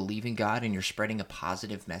 and you believe in God, and you're spreading a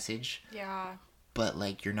positive message. Yeah. But,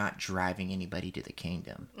 like, you're not driving anybody to the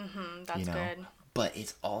kingdom. Mm-hmm. That's good. But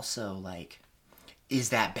it's also, like, is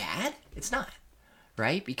that bad? It's not.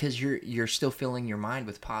 Right? Because you're still filling your mind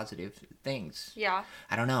with positive things. Yeah.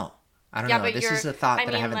 I don't know. This is a thought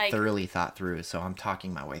that I haven't thoroughly thought through, so I'm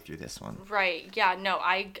talking my way through this one. Right. Yeah, no,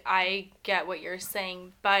 I get what you're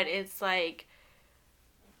saying, but it's like,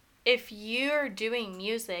 if you're doing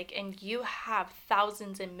music and you have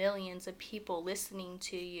thousands and millions of people listening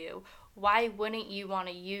to you, why wouldn't you want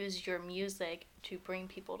to use your music to bring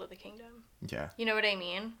people to the kingdom? Yeah. You know what I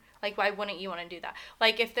mean? Like, why wouldn't you want to do that?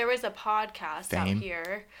 Like, if there was a podcast out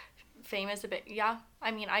here, fame is a bit, yeah,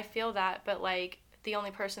 I mean, I feel that, but, like, the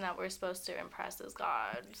only person that we're supposed to impress is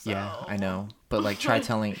God, so. Yeah, I know. But, like, try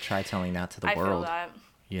telling that to the world. I feel that.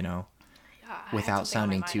 You know? Yeah, without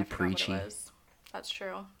sounding too preachy. That's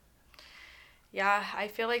true. Yeah, I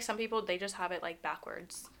feel like some people, they just have it like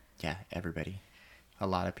backwards. Yeah, everybody. A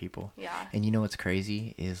lot of people. Yeah. And you know what's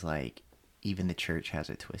crazy is like even the church has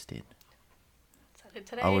it twisted. Said it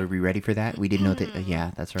today. Oh, are we ready for that? We didn't know that.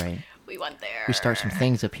 Yeah, that's right. We went there. We start some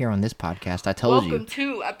things up here on this podcast. I told you. Welcome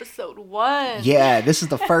to episode 1. Yeah, this is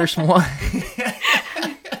the first one.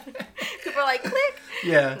 People are like, click.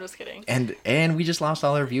 Yeah. I'm just kidding. And we just lost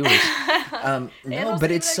all our viewers. No, but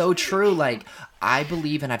it's so true. Like, I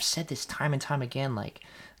believe, and I've said this time and time again, like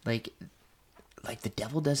the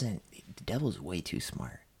devil's way too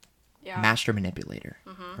smart. Yeah. Master manipulator,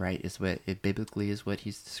 right? Is what it biblically is what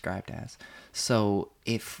he's described as. So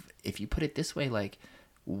if you put it this way, like,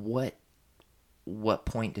 what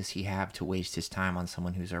point does he have to waste his time on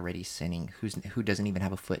someone who's already sinning, who doesn't even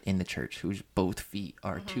have a foot in the church, whose both feet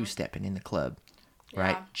are two-stepping in the club,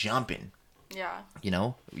 right? Jumping. Yeah. You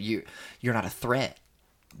know, you're not a threat,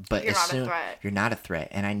 but you're not a threat.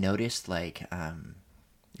 And I noticed, like,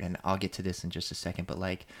 and I'll get to this in just a second, but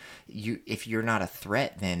like, if you're not a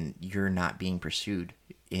threat, then you're not being pursued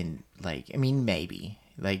in, like, I mean, maybe.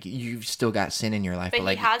 Like, you've still got sin in your life. But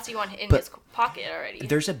like, he has you in his pocket already.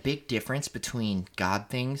 There's a big difference between God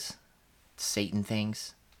things, Satan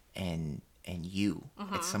things, and you.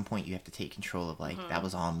 At some point, you have to take control of, like, that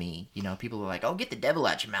was all me. You know, people are like, oh, get the devil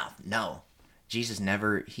out your mouth. No. Jesus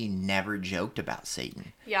never joked about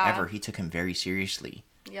Satan. Yeah. Ever. He took him very seriously.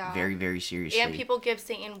 Yeah. Very, very seriously. And people give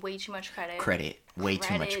Satan way too much credit. Way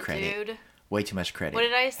too much credit. Dude. Way too much credit. What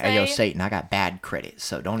did I say? Hey, yo, Satan, I got bad credit,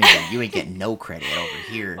 so don't even, you ain't getting no credit over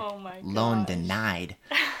here. Oh my god. Loan denied.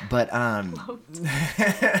 But, oh my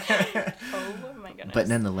goodness. But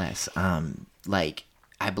nonetheless, like,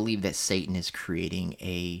 I believe that Satan is creating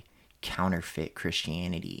a counterfeit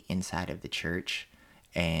Christianity inside of the church,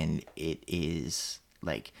 and it is,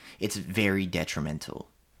 like, it's very detrimental.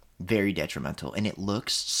 Very detrimental, and it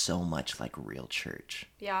looks so much like real church.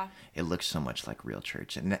 Yeah. It looks so much like real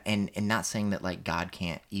church, and not saying that, like, God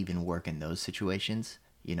can't even work in those situations.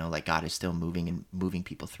 You know, like, God is still moving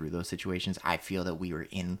people through those situations. I feel that we were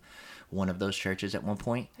in one of those churches at one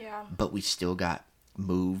point. Yeah. But we still got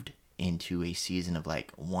moved into a season of,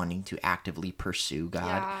 like, wanting to actively pursue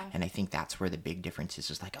God, and I think that's where the big difference is.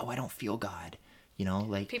 Just like, oh, I don't feel God. You know,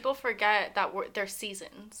 like, people forget that they're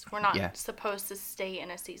seasons. We're not supposed to stay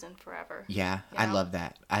in a season forever. Yeah, you know? I love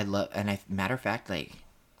that. Matter of fact, like,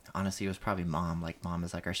 honestly, it was probably Mom. Like, Mom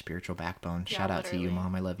is like our spiritual backbone. Yeah, shout out to you,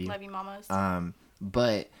 Mom. I love you. Love you, mamas.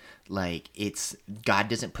 But, like, it's, God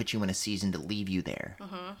doesn't put you in a season to leave you there.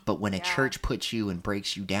 But when a church puts you and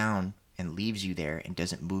breaks you down and leaves you there and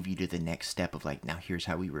doesn't move you to the next step of, like, now here's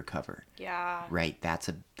how we recover. Yeah. Right? That's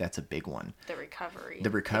a big one. The recovery.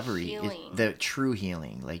 The is the true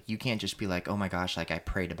healing. Like, you can't just be like, oh my gosh, like, I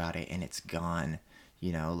prayed about it and it's gone.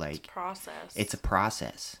 You know, like, it's a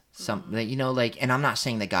process. You know, like, and I'm not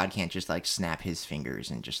saying that God can't just, like, snap his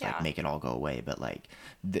fingers and just like make it all go away, but, like,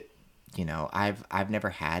 you know, I've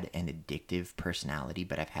never had an addictive personality,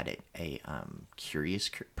 but I've had a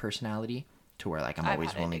curious personality. To where, like, I'm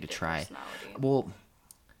always willing to try. Well,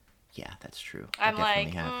 yeah, that's true. I'm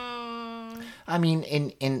like, I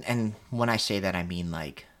mean, and when I say that, I mean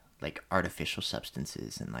like artificial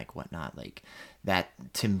substances and, like, whatnot. Like, that,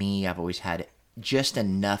 to me, I've always had just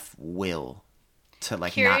enough will to,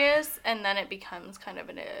 like, curious, and then it becomes kind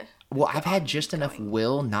of I've had just enough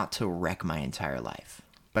will not to wreck my entire life,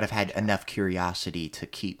 but I've had enough curiosity to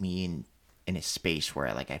keep me in a space where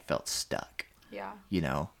I felt stuck. Yeah. You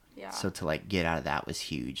know. Yeah. So to, like, get out of that was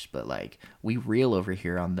huge. But, like, we reel over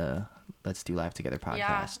here on the Let's Do Life Together podcast.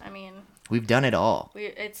 Yeah, I mean, we've done it all.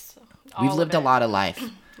 We've lived a lot of life.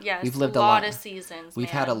 Yes, we've lived a lot of seasons.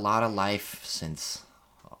 We've had a lot of life since,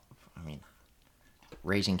 I mean,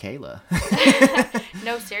 raising Kayla.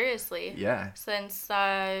 No, seriously. Yeah. Since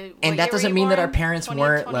and that doesn't mean that our parents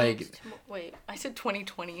weren't like. Wait, I said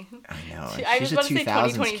 2020. I know. She's a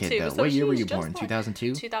 2000s kid though. So what year were you born?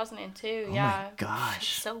 2002. 2002. Oh yeah. My gosh.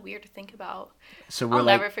 It's so weird to think about. So I'll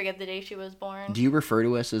never forget the day she was born. Do you refer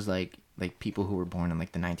to us as like people who were born in,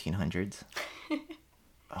 like, the 1900s?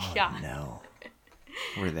 Oh yeah. No.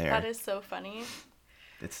 We're there. That is so funny.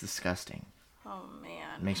 It's disgusting. Oh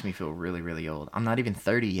man. It makes me feel really, really old. I'm not even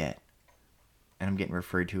 30 yet. And I'm getting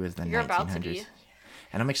referred to as the 1900s. You're about to be.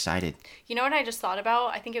 And I'm excited. You know what I just thought about?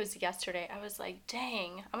 I think it was yesterday. I was like,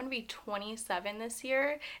 dang, I'm going to be 27 this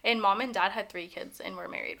year. And Mom and Dad had 3 kids and were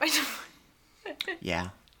married by Yeah.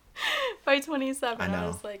 By 27. I know. I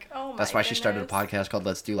was like, oh my That's why she started a podcast called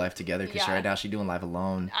Let's Do Life Together. Because right now she's doing life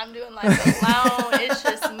alone. I'm doing life alone. It's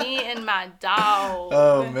just me and my dog.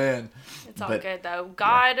 Oh, man. It's all good, though.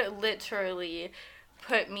 God literally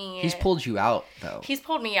put me... He's pulled you out, though. He's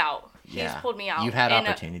pulled me out. Yeah. He's pulled me out. You've had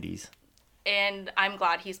opportunities. and I'm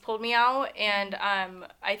glad he's pulled me out. And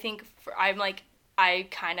I think I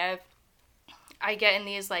get in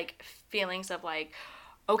these like feelings of like,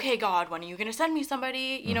 okay, God, when are you gonna send me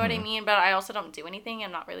somebody? You know what I mean? But I also don't do anything.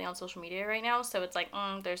 I'm not really on social media right now, so it's like,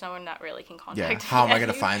 there's no one that really can contact me. How am I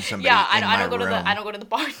gonna find somebody? Yeah, I don't go to the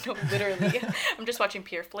bar. No, literally, I'm just watching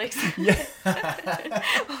Pure Flix. Yeah.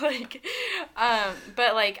 Like,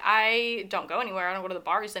 but like I don't go anywhere. I don't go to the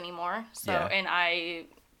bars anymore. So and I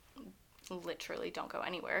literally don't go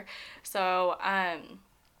anywhere. So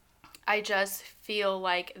I just feel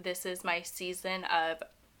like this is my season of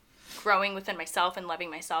growing within myself and loving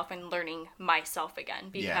myself and learning myself again,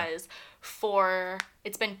 because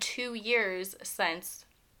it's been 2 years since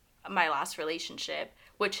my last relationship,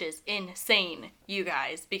 which is insane, you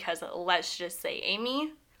guys, because let's just say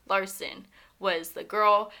Amy Larson was the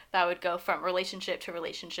girl that would go from relationship to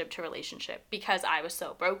relationship to relationship because I was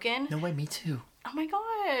so broken. No way, me too. Oh my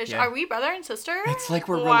gosh. Are we brother and sister? It's like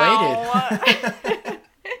we're related.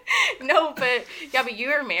 No, but you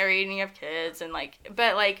are married and you have kids and like,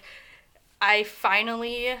 but like, I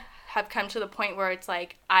finally have come to the point where it's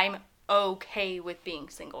like, I'm okay with being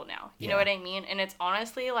single now. You know what I mean? And it's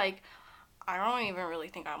honestly like, I don't even really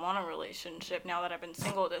think I want a relationship now that I've been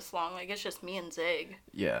single this long. Like, it's just me and Zig.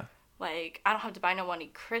 Yeah. Like, I don't have to buy no one any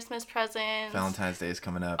Christmas presents. Valentine's Day is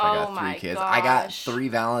coming up. I got 3 kids. Gosh. I got 3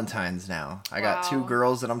 Valentines now. I got 2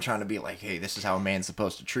 girls that I'm trying to be like, hey, this is how a man's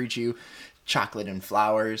supposed to treat you. Chocolate and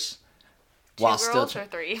flowers. 2 girls or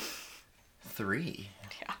 3? 3.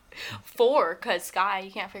 Yeah. 4, because Sky.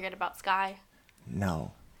 You can't forget about Sky.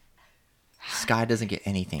 No. Sky doesn't get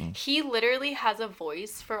anything. He literally has a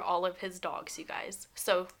voice for all of his dogs, you guys.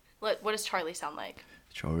 So, what does Charlie sound like?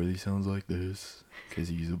 Charlie sounds like this because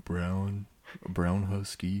he's a brown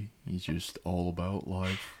husky. He's just all about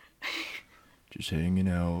life. Just hanging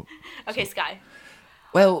out. Okay, so. Sky.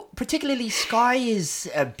 Well, particularly Sky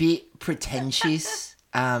is a bit pretentious.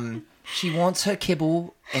 She wants her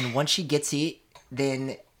kibble, and once she gets it,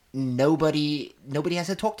 then nobody has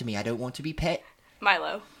to talk to me. I don't want to be pet.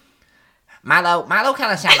 Milo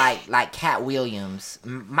kind of sound like Cat Williams.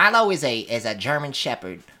 Milo is a German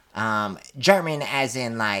Shepherd. German as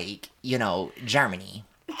in like, Germany.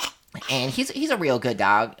 And he's a real good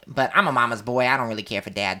dog, but I'm a mama's boy. I don't really care for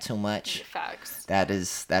dad too much. Facts. That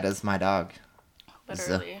is my dog.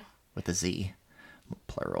 Literally. With a Z,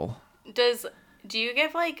 plural. Do you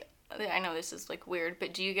give like, I know this is like weird,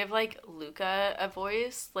 but do you give like Luca a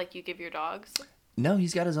voice like you give your dogs? No,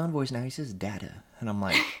 he's got his own voice now. He says Dada. And I'm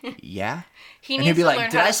like, yeah? And he'd be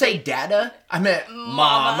like, did I say Dada? I meant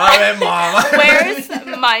Mama. I meant Mama. Where's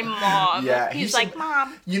my mom? Yeah, he's like,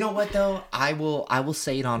 Mom. You know what, though? I will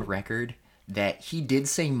say it on record that he did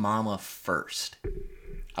say Mama first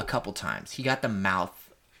a couple times. He got the mouth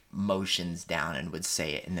motions down and would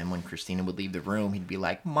say it. And then when Christina would leave the room, he'd be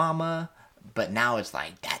like, Mama. But now it's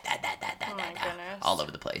like da all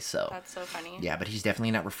over the place. So that's so funny. Yeah, but he's definitely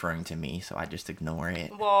not referring to me, so I just ignore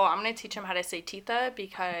it. Well, I'm gonna teach him how to say Tita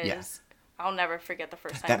because I'll never forget the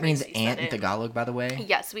first time. That means aunt in Tagalog, by the way.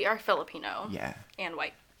 Yes, we are Filipino. Yeah. And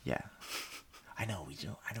white. Yeah. I know we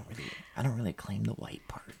don't. I don't really claim the white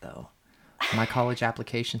part though. My college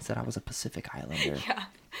application said I was a Pacific Islander. Yeah.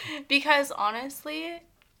 Because honestly,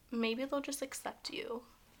 maybe they'll just accept you.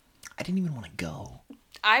 I didn't even want to go.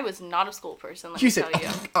 I was not a school person, let me tell you.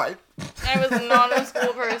 I was not a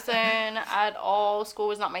school person at all. School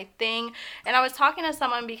was not my thing. And I was talking to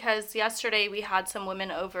someone because yesterday we had some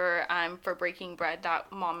women over for Breaking Bread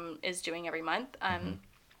that Mom is doing every month,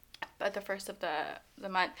 at the first of the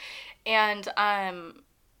month. And,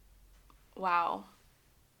 wow.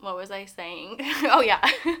 What was I saying? Oh, yeah.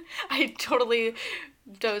 I totally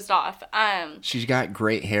dozed off. She's got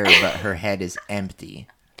great hair, but her head is empty.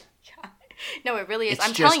 No, it really is. It's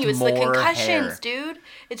I'm telling you, it's the hair. concussions, dude.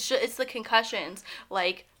 It's the concussions.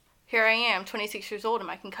 Like, here I am, 26 years old, and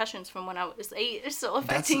my concussions from when I was 8 are still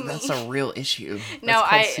affecting me. That's a real issue. No,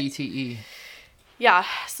 that's called CTE. Yeah.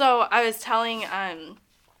 So I was telling,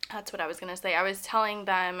 that's what I was gonna say. I was telling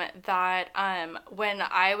them that when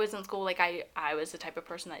I was in school, like I was the type of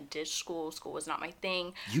person that ditched school. School was not my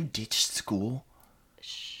thing. You ditched school?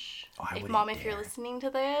 Shh. Oh, Mom, if you're listening to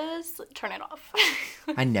this, turn it off.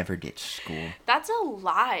 I never ditched school. That's a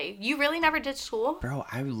lie. You really never ditched school? Bro,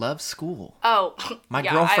 I love school. Oh. My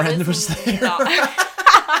girlfriend was there.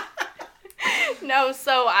 No,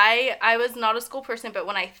 so I was not a school person, but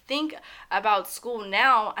when I think about school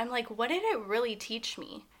now, I'm like, what did it really teach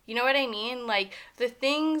me? You know what I mean? Like, the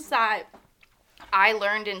things that I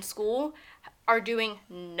learned in school are doing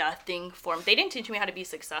nothing for me. They didn't teach me how to be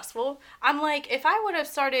successful. I'm like, if I would have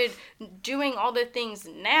started doing all the things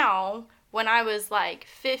now when I was like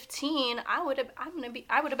 15, I would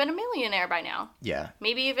have been a millionaire by now. Yeah.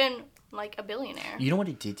 Maybe even like a billionaire. You know what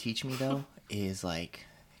it did teach me though is like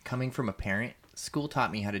coming from a parent, school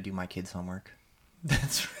taught me how to do my kids' homework.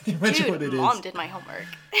 That's pretty much what it is. Mom did my homework.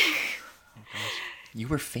 Oh, you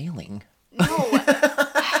were failing. No.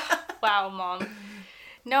 Wow, Mom.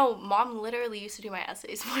 No, Mom literally used to do my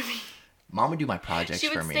essays for me. Mom would do my projects for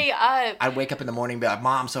me. She would stay up. I'd wake up in the morning and be like,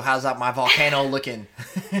 Mom, so how's that my volcano looking?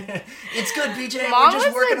 It's good, BJ. Mom We're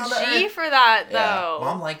just working was on the a G earth. for that, though. Yeah.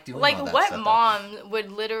 Mom liked doing like, all that what stuff, mom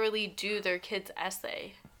would literally do their kid's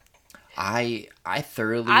essay? I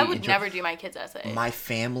thoroughly I would never do my kid's essay. My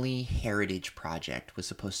family heritage project was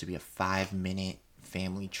supposed to be a 5-minute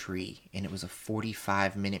family tree, and it was a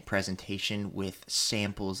 45-minute presentation with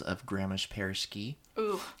samples of Grandma's Pearski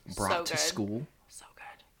brought to school. So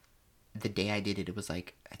good. The day I did it, it was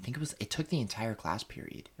like, it took the entire class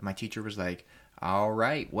period. And my teacher was like, all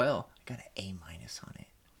right, well, I got an A- on it.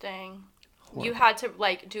 Dang. Horrible. You had to,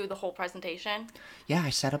 like, do the whole presentation? Yeah, I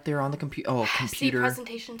sat up there on the computer. See,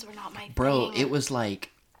 presentations were not my thing. Bro, it was like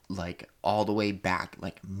all the way back,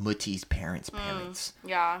 like Mutti's parents.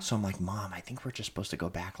 Yeah. So I'm like, Mom, I think we're just supposed to go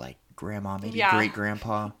back, like grandma, maybe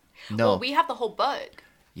great-grandpa. No. Well, we have the whole book.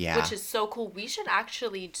 Yeah. Which is so cool. We should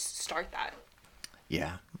actually start that.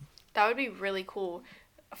 Yeah. That would be really cool.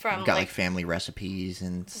 We've got like family recipes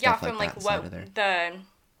and stuff like that. Yeah, from like what the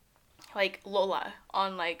like Lola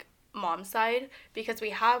on like Mom's side, because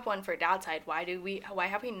we have one for Dad's side. Why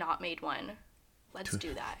have we not made one? Let's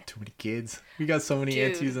do that. Too many kids. We got so many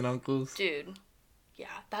aunties and uncles. Dude. Yeah,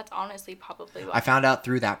 that's honestly probably what I found out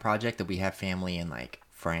through that project that we have family in like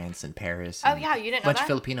France and Paris. Oh yeah, you didn't know that? A bunch of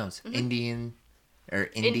Filipinos. Mm-hmm.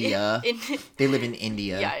 India. They live in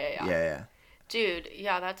India. Yeah. Dude,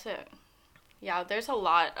 yeah, that's it. Yeah, there's a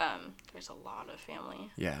lot of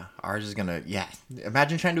family. Yeah, ours is gonna,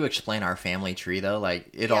 imagine trying to explain our family tree, though.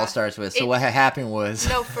 Like, it all starts with, so what happened was...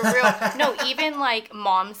 No, for real. No, even, like,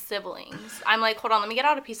 Mom's siblings. I'm like, hold on, let me get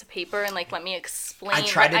out a piece of paper and, like, let me explain. I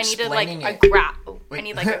tried explaining a graph. I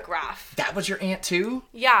need, like, a graph. That was your aunt, too?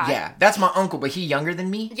 Yeah. Yeah, that's my uncle, but he younger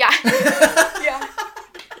than me? Yeah. Yeah.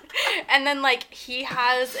 And then, like, he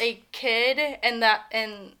has a kid, and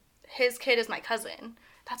his kid is my cousin.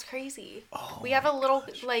 That's crazy. Oh, we have a little,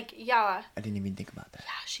 like, I didn't even think about that.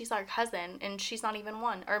 Yeah, she's our cousin, and she's not even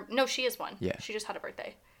one. Or, no, she is one. Yeah. She just had a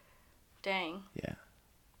birthday. Dang. Yeah.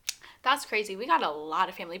 That's crazy. We got a lot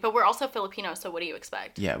of family, but we're also Filipino, so what do you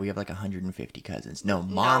expect? Yeah, we have like 150 cousins. No,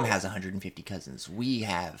 Mom has 150 cousins. We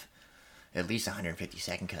have at least 150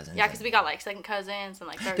 second cousins. Yeah, because we got, like, second cousins and,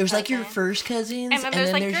 like, third There's, cousin. like, your first cousins, and then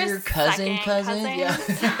there's like, your cousin.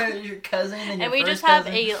 Yeah, your cousin and your and we first just have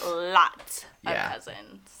cousin. a lot of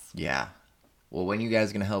cousins. Yeah. Well, when you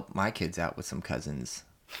guys going to help my kids out with some cousins?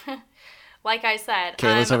 Like I said,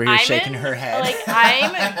 Kayla's over here shaking her head. Like,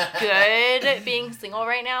 I'm good at being single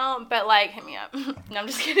right now, but, like, hit me up. No, I'm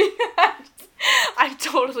just kidding. I'm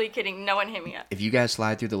totally kidding. No one hit me up. If you guys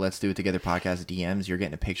slide through the Let's Do It Together podcast DMs, you're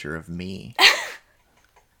getting a picture of me.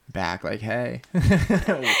 Back, like, hey.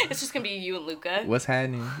 It's just going to be you and Luca. What's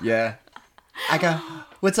happening? Yeah.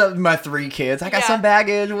 What's up with my 3 kids? I got some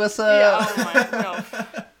baggage. What's up? Yeah, oh my,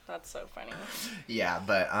 no. That's so funny. Yeah,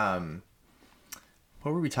 but,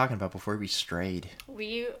 what were we talking about before we strayed?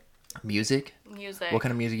 Music? Music. What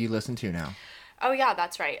kind of music you listen to now? Oh, yeah,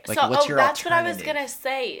 that's right. Like, so, what's your that's what I was going to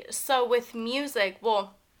say. So, with music,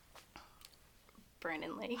 well,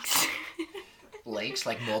 Brandon Lakes. Lakes?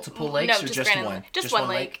 Like multiple lakes? No, or just Brandon one? Just one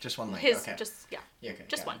lake. Just one lake, His, okay. Okay,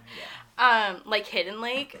 just one. Yeah. Like Hidden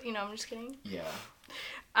Lake, I'm just kidding. Yeah.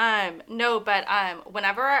 No, but,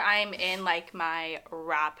 whenever I'm in, like, my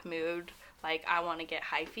rap mood, like, I want to get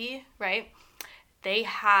hyphy, right? They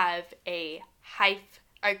have a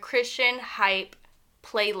Christian hype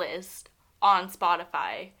playlist on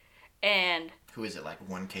Spotify, and who is it, like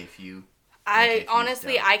 1K Few? I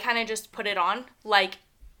kind of just put it on. Like,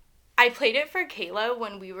 I played it for Kayla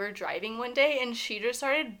when we were driving one day, and she just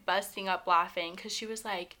started busting up laughing because she was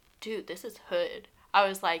like, dude, this is hood. I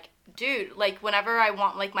was like, dude, like, whenever I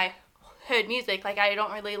want, like, my hood music, like, I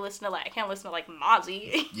don't really listen to, like, I can't listen to, like,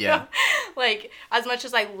 Mozzie. Yeah. Like, as much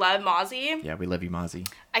as I love Mozzie. Yeah, we love you, Mozzie.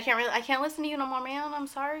 I can't listen to you no more, man. I'm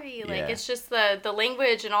sorry. Like, yeah. It's just the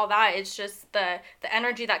language and all that. It's just the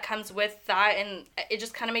energy that comes with that, and it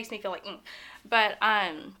just kind of makes me feel like, But,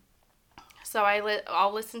 so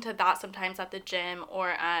I'll listen to that sometimes at the gym,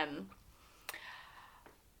 or,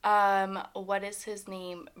 what is his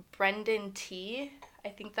name? Brendan T. I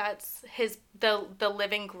think that's the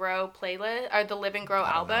Live and Grow playlist, or the Live and Grow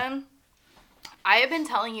album. I have been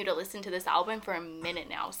telling you to listen to this album for a minute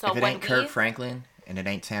now. So if it ain't Kirk Franklin and it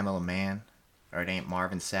ain't Tamela Mann, or it ain't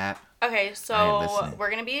Marvin Sapp. Okay, so we're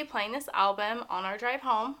going to be playing this album on our drive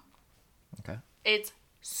home. Okay. It's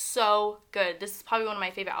so good. This is probably one of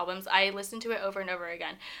my favorite albums. I listen to it over and over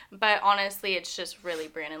again. But honestly, it's just really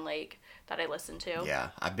Brandon Lake that I listen to. Yeah,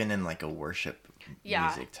 I've been in like a worship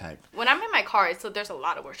music type. When I'm in my car, so there's a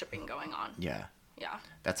lot of worshiping going on. Yeah. Yeah.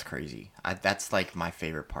 That's crazy. That's like my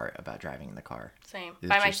favorite part about driving in the car. Same.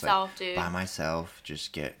 By myself, like, dude. By myself,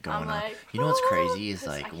 just get going like, on. You know what's crazy is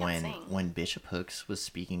like when Bishop Hooks was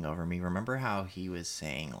speaking over me, remember how he was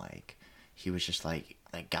saying like, he was just like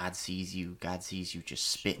God sees you just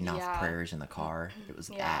spitting off prayers in the car. It was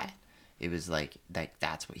that. It was like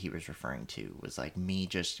that's what he was referring to, was like me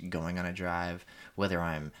just going on a drive, whether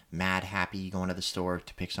I'm mad, happy, going to the store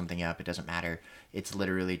to pick something up, it doesn't matter. It's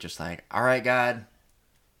literally just like, all right, God,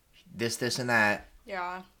 this, and that.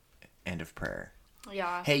 Yeah. End of prayer.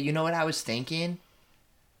 Yeah. Hey, you know what I was thinking?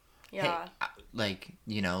 Yeah. Hey,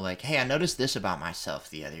 hey, I noticed this about myself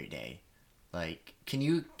the other day. Like, can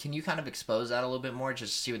you kind of expose that a little bit more,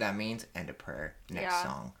 just to see what that means? End of prayer. Next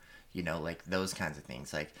song. Like those kinds of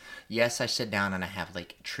things. Like, yes, I sit down and I have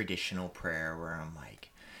like traditional prayer where I'm like,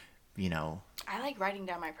 I like writing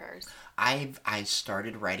down my prayers. I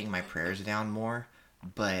started writing my prayers down more,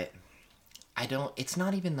 but it's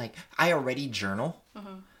not even like, I already journal.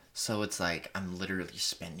 Mm-hmm. So it's like, I'm literally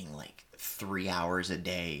spending like 3 hours a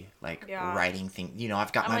day, like writing things.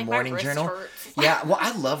 I've got my morning journal. Yeah. Well,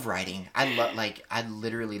 I love writing. I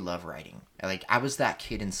literally love writing. Like, I was that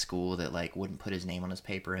kid in school that like wouldn't put his name on his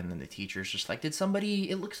paper, and then the teacher's just like,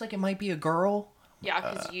 it looks like it might be a girl. Yeah,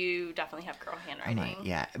 because you definitely have girl handwriting.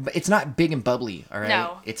 Yeah, but it's not big and bubbly, all right?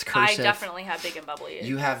 No, it's cursive. I definitely have big and bubbly.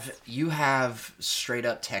 You have straight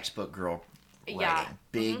up textbook girl writing. Yeah.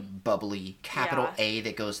 Big, bubbly, capital A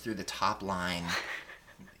that goes through the top line.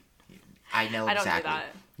 I know exactly. I don't do that.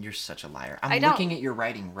 You're such a liar. I'm looking at your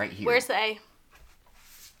writing right here. Where's the A?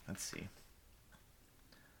 Let's see.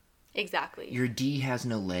 Exactly. Your D has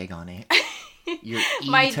no leg on it. Your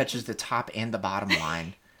E touches the top and the bottom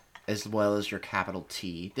line, as well as your capital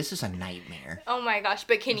T. This is a nightmare. Oh my gosh,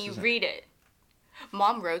 but can you read it?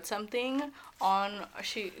 Mom wrote something on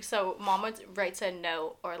so Mom writes a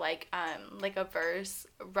note or like a verse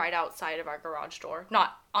right outside of our garage door,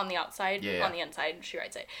 not on the outside, on the inside. She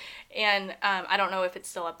writes it, and I don't know if it's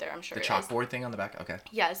still up there. I'm sure the chalkboard thing on the back. Okay.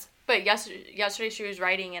 Yes, but yesterday she was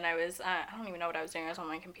writing, and I was I don't even know what I was doing. I was on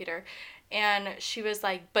my computer, and she was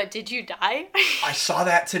like, "But did you die?" I saw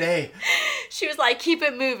that today. She was like, "Keep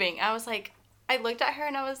it moving." I was like, I looked at her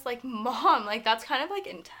and I was like, Mom, like, that's kind of, like,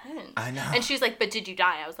 intense. I know. And she's like, but did you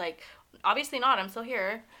die? I was like, obviously not. I'm still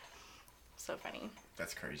here. So funny.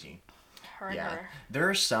 That's crazy. Her. There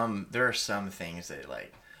are some things that,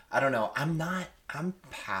 like, I don't know. I'm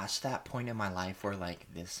past that point in my life where, like,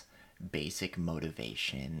 this basic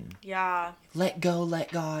motivation. Yeah. Let go,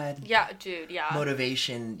 let God. Yeah, dude, yeah.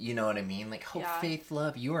 Motivation, you know what I mean? Like, hope, faith,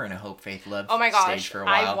 love. You were in a hope, faith, love stage for a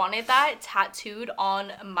while. I wanted that tattooed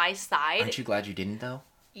on my side. Aren't you glad you didn't, though?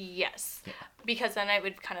 Yes. Yeah. Because then it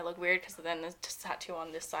would kind of look weird, because then the tattoo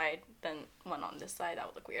on this side, then one on this side, that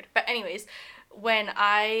would look weird. But anyways, when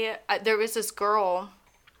there was this girl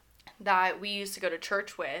that we used to go to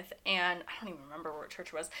church with, and I don't even remember what church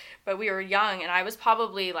it was, but we were young, and I was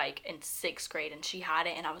probably like in 6th grade, and she had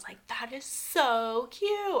it, and I was like, that is so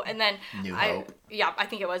cute. And then New Hope. Yeah, I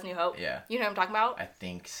think it was New Hope. Yeah. You know what I'm talking about? I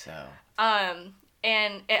think so. And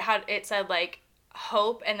it said like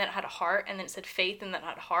hope, and then it had a heart, and then it said faith, and then it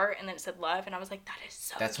had a heart, and then it said love, and I was like, that is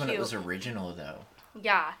so That's cute. when it was original, though.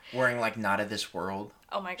 Yeah. Wearing like Not of This World.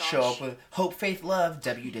 Oh my gosh. Show up with hope, faith, love,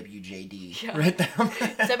 WWJD. Yeah. Right there.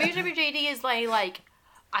 WWJD is like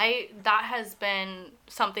that has been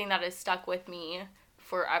something that has stuck with me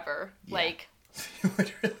forever. Yeah. Like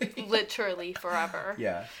literally forever.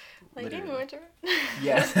 Yeah. Like Amy Winter.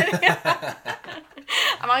 Yes.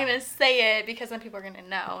 I'm not gonna say it because then people are gonna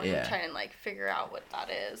know and try and like figure out what that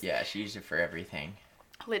is. Yeah, she used it for everything.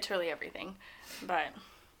 Literally everything. But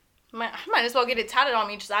I might as well get it tatted on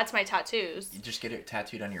me, just add to my tattoos. You just get it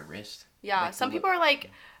tattooed on your wrist. Yeah, like some people are like,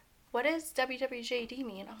 what does WWJD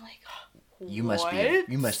mean? I'm like, you must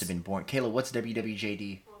have been born. Kayla, what's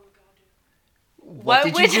WWJD? What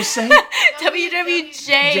did you just say?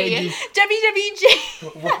 WWJ.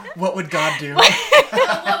 WWJ. What would God do?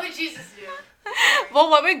 What would Jesus do? Well,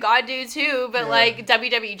 what would God do too? But like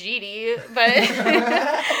WWGD.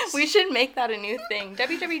 But we should make that a new thing.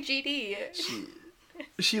 WWGD.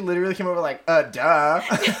 She literally came over like, duh.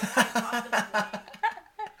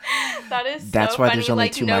 That is That's so why funny. there's only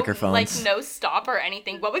like, 2 no, microphones. Like no stop or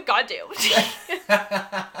anything. What would God do?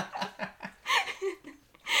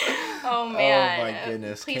 Oh man. Oh my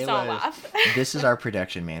goodness. Please Kayla don't laugh. This is our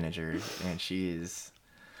production manager, and she is.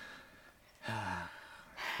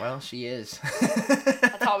 Well, she is.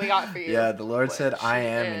 That's all we got for you. Yeah, the Lord What said, "I she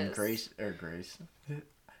am," is. and Grace.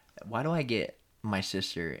 Why do I get my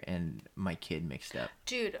sister and my kid mixed up?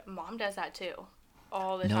 Dude, mom does that too,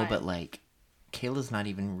 all the No, time. but like, Kayla's not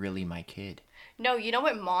even really my kid. No, you know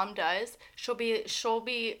what mom does? She'll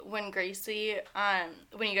be when Gracie,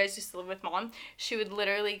 when you guys used to live with mom, she would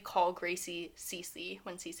literally call Gracie Cece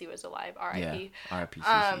when Cece was alive. R.I.P. Yeah, R.I.P.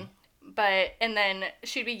 CC. And then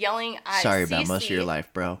she'd be yelling at Sorry Cece. about most of your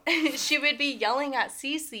life, bro. She would be yelling at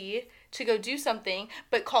Cece to go do something,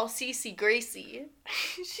 but call Cece Gracie.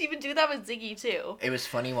 She would do that with Ziggy too. It was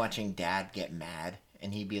funny watching Dad get mad,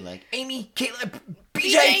 and he'd be like, "Amy, Caitlin,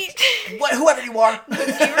 BJ, whoever you are." Do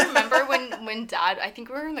you remember when Dad, I think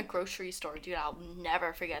we were in the grocery store, dude, I'll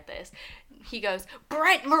never forget this. He goes,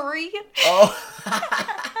 "Brent Marie." Oh.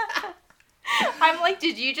 I'm like,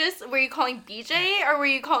 were you calling BJ or were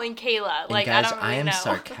you calling Kayla? Like, and guys, I don't really am know.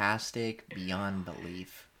 sarcastic beyond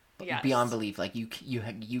belief. Yes. Beyond belief. Like, you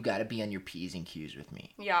got to be on your P's and Q's with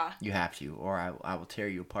me. Yeah. You have to, or I will tear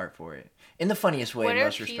you apart for it. In the funniest way, What are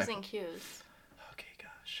most P's respectful. and Q's? Okay,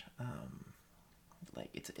 gosh. Like,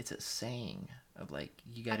 it's a saying of, like,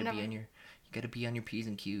 you got to be on your P's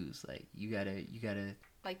and Q's. Like, you got to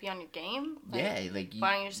Like, be on your game? Like, yeah, like,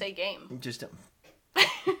 why don't you just say game? just don't.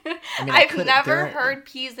 I've never heard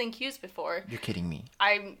P's and Q's before. You're kidding me.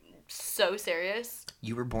 I'm so serious.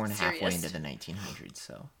 You were born halfway into the 1900s,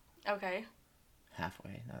 so. Okay.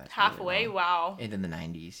 Halfway. No, that's Halfway? really wrong. Wow. Into the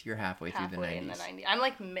 90s. You're halfway through the 90s. Halfway in the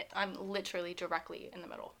 90s. I'm literally directly in the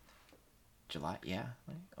middle. July, yeah.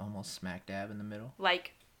 Like almost smack dab in the middle.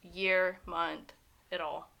 Like, year, month, it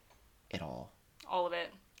all. It all. All of it.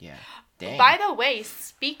 Yeah. Dang. By the way,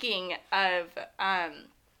 speaking of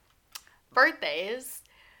birthdays,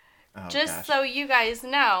 gosh. so you guys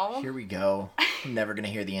know, Here we go. I'm never going to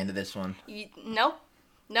hear the end of this one. nope,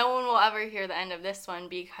 no one will ever hear the end of this one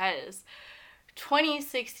because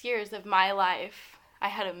 26 years of my life, I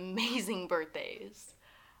had amazing birthdays.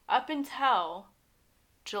 Up until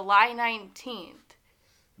July 19th,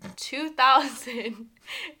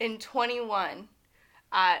 2021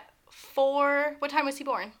 at 4, what time was he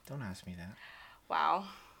born? Don't ask me that. Wow.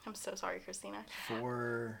 I'm so sorry, Christina.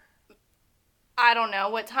 4. I don't know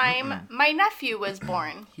what time my nephew was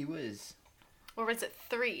born. He was. Or was it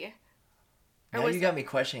 3? Or Now was you got me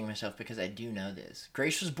questioning myself because I do know this.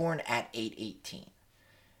 Grace was born at 8:18.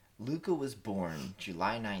 Luca was born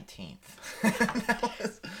July 19th.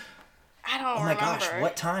 I don't remember. Oh my gosh,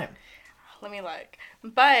 what time? Let me look.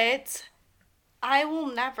 But I will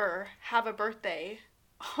never have a birthday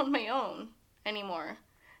on my own anymore.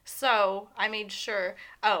 So I made sure.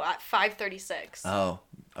 At 5:36. Oh,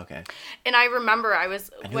 okay. And I remember I knew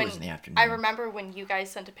it was in the afternoon. I remember when you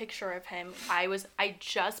guys sent a picture of him. I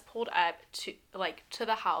just pulled up to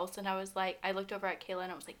the house, and I was like, I looked over at Kayla,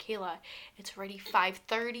 and I was like, Kayla, it's already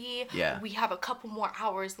 5:30. Yeah. We have a couple more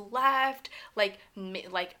hours left. Like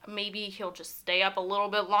maybe he'll just stay up a little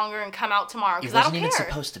bit longer and come out tomorrow. It Because I don't wasn't care.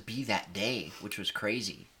 even supposed to be that day, which was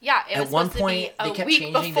crazy. Yeah, it was At one supposed point, to be they kept week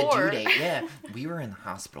changing before. the due date. Yeah, we were in the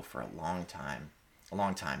hospital for a long time.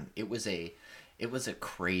 It was a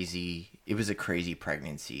crazy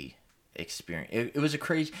pregnancy experience. It was a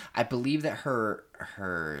crazy. I believe that her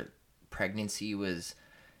pregnancy was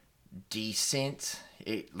decent.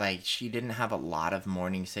 She didn't have a lot of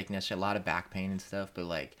morning sickness, a lot of back pain and stuff, but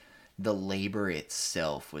like the labor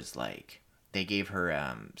itself was like they gave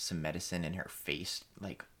her some medicine and her face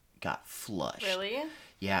like got flushed. Really?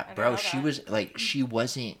 Yeah, I bro, didn't know she that. was like she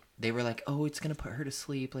wasn't. They were like, "Oh, it's going to put her to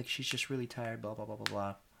sleep. Like she's just really tired, blah blah blah blah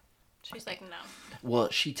blah." She's like, no. Well,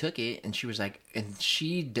 she took it and she was like, and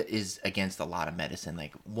she is against a lot of medicine,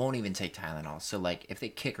 like won't even take Tylenol. So like if they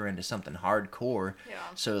kick her into something hardcore, Yeah.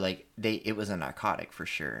 so like it was a narcotic for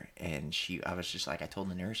sure. And I was just like, I told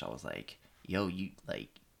the nurse, I was like, yo, you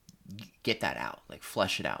get that out, like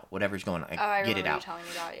flush it out, whatever's going on, like, I get it remember you out. telling me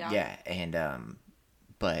that, yeah. Yeah, and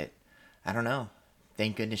but I don't know.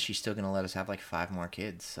 Thank goodness she's still gonna let us have like 5 more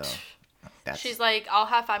kids. So She's like, I'll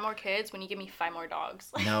have 5 more kids when you give me 5 more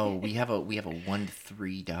dogs. No, we have a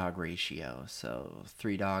 1-to-3 dog ratio. So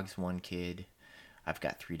 3 dogs, 1 kid. I've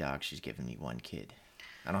got 3 dogs. She's giving me 1 kid.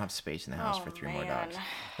 I don't have space in the house for 3 more dogs.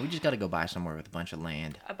 We just got to go buy somewhere with a bunch of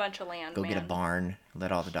land. Go get a barn.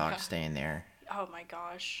 Let all the dogs stay in there. Oh my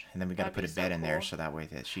gosh. And then we got to put a bed in there so that way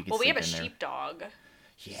that she can. Well, we sleep have a in there. sheepdog.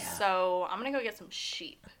 Yeah. So I'm gonna go get some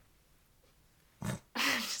sheep.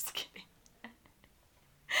 Just kidding.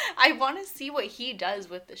 I want to see what he does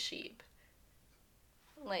with the sheep.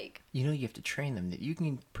 Like, you have to train them. You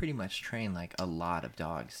can pretty much train like a lot of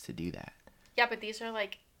dogs to do that. Yeah, but these are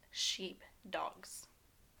like sheep dogs.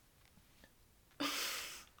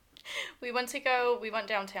 We went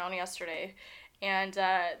downtown yesterday, and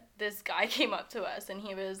this guy came up to us, and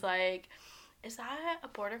he was like, "Is that a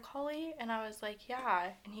border collie?" And I was like,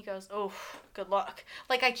 "Yeah." And he goes, "Oh, good luck."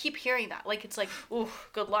 Like, I keep hearing that. Like, it's like, "Oh,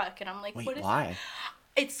 good luck." And I'm like, Wait, what is why? that?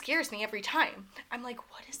 It scares me every time. I'm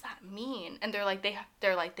like, what does that mean? And they're like, they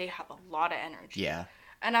have a lot of energy. Yeah.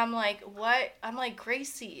 And I'm like, what? I'm like,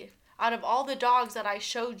 Gracie, out of all the dogs that I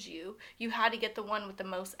showed you, you had to get the one with the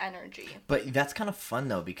most energy. But that's kind of fun,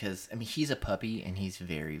 though, because, I mean, he's a puppy, and he's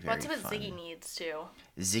very, very That's what fun. Ziggy needs, too.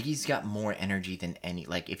 Ziggy's got more energy than any...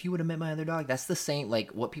 Like, if you would have met my other dog, that's the same...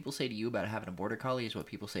 Like, what people say to you about having a border collie is what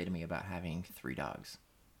people say to me about having 3 dogs.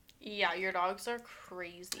 Yeah, your dogs are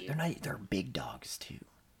crazy. They're big dogs, too.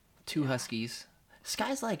 2 huskies.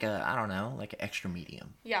 Sky's like I don't know, like an extra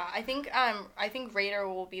medium. Yeah, I think Raider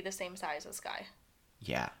will be the same size as Sky.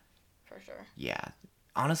 Yeah. For sure. Yeah.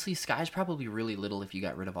 Honestly, Sky's probably really little if you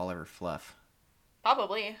got rid of all of her fluff.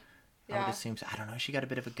 Probably. Yeah. I would assume so. I don't know. She got a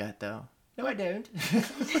bit of a gut, though. No, I don't.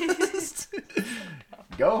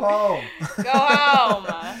 Go home. Go home.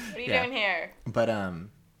 What are you doing here? But,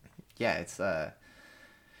 yeah,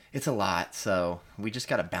 it's a lot, so we just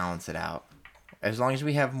got to balance it out. As long as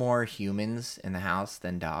we have more humans in the house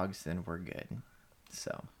than dogs, then we're good.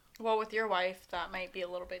 So. Well, with your wife, that might be a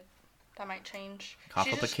little bit... That might change.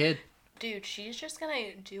 Cough up a kid. Dude, she's just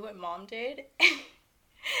gonna do what Mom did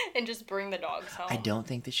and just bring the dogs home. I don't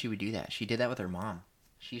think that she would do that. She did that with her mom.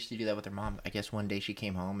 She used to do that with her mom. I guess one day she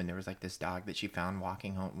came home and there was like this dog that she found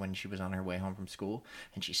walking home when she was on her way home from school,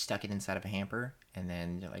 and she stuck it inside of a hamper, and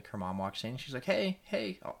then like her mom walks in, she's like, hey.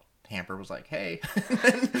 Oh, hamper was like, hey.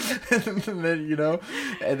 and then,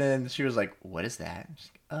 and then she was like, what is that?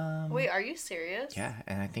 Like, wait, are you serious? Yeah,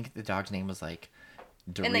 and I think the dog's name was like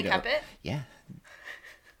Dorito. And they kept it? Yeah.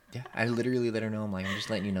 Yeah, I literally let her know. I'm like, I'm just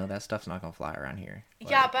letting you know that stuff's not gonna fly around here.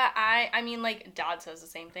 Like, yeah, but I mean, like, Dad says the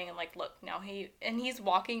same thing. And like, look, now he's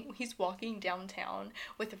walking downtown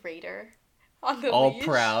with Raider on the all leash.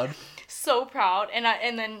 proud, so proud. And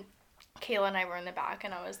then Kayla and I were in the back,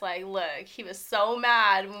 and I was like, look, he was so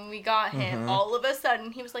mad when we got him. Mm-hmm. All of a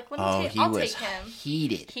sudden, he was like, I'll take him.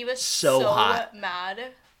 Heated. He was so hot. Mad.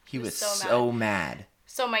 He was so mad.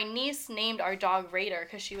 So my niece named our dog Raider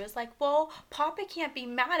because she was like, well, Papa can't be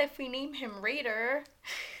mad if we name him Raider.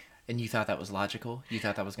 And you thought that was logical? You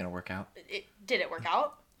thought that was going to work out? Did it work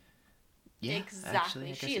out? Yeah,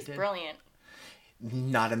 exactly. She is brilliant.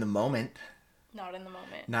 Not in the moment. Not in the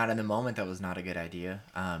moment. Not in the moment. That was not a good idea.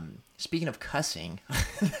 Speaking of cussing.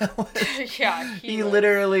 Yeah. He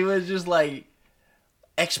literally was just like,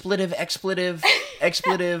 expletive.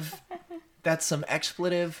 That's some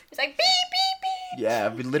expletive. He's like, beep, beep, beep.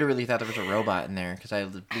 Yeah, we literally thought there was a robot in there because I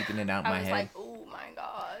was bleeping it out in my head. I was like, oh my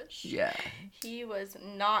gosh. Yeah. He was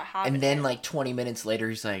not having And then it. like 20 minutes later,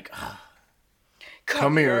 he's like,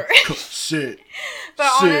 come here. Sit.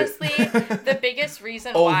 But honestly, the biggest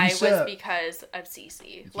reason why was because of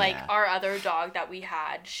Cece. Like, our other dog that we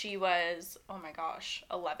had, she was, oh my gosh,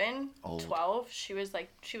 11, old. 12. She was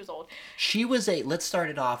old. Let's start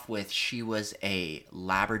it off with, she was a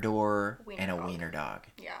Labrador and a wiener dog.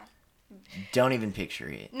 Yeah. Don't even picture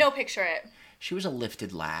it. No, picture it. She was a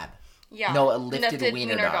lifted lab. Yeah. No, a lifted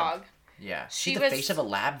wiener dog. Yeah. She She's the face of a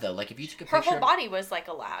lab, though. Like, if you took a picture... Her whole body was like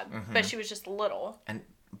a lab, but she was just little.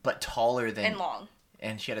 But taller than... And long.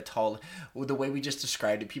 And she had a tall... Well, the way we just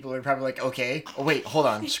described it, people are probably like, okay. Oh, wait, hold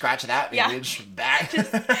on. Scratch that, image. Yeah. Back.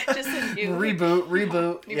 just a new...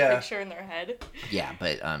 Reboot. New picture in their head. Yeah,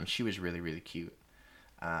 but she was really, really cute.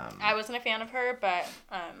 I wasn't a fan of her, but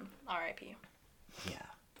R.I.P. Yeah.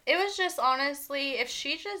 It was just, honestly, if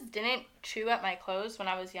she just didn't chew at my clothes when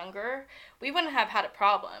I was younger, we wouldn't have had a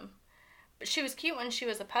problem. But she was cute when she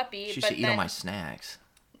was a puppy. She used to eat all my snacks.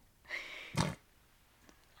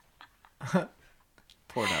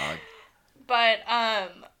 Poor dog. But,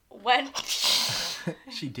 when...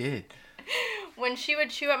 She did. When she would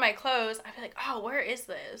chew at my clothes, I'd be like, oh, where is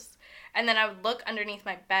this? And then I would look underneath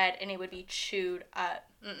my bed, and it would be chewed up.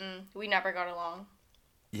 We never got along.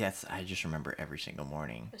 Yes, I just remember every single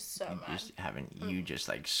morning. It was so mad. Just having you just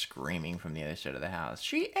like screaming from the other side of the house.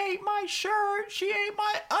 She ate my shirt. She ate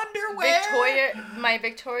my underwear. My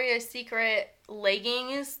Victoria's Secret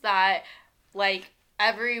leggings that like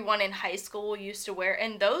everyone in high school used to wear,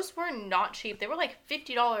 and those were not cheap. They were like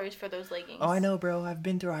 $50 for those leggings. Oh, I know, bro. I've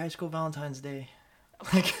been through a high school Valentine's Day.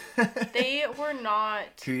 They were not.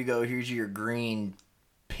 Here you go. Here's your green,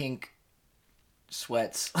 pink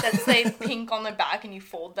sweats that say pink on the back and you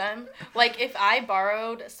fold them. Like, if I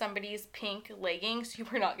borrowed somebody's pink leggings, you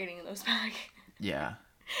were not getting those back. Yeah.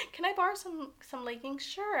 Can I borrow some leggings?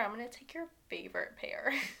 Sure, I'm gonna take your favorite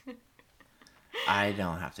pair. I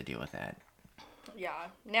don't have to deal with that. Yeah.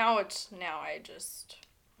 Now I'm just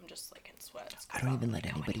like in sweats. I don't even let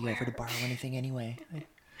anybody over to borrow anything anyway.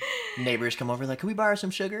 Neighbors come over like, can we borrow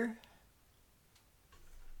some sugar?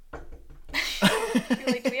 You're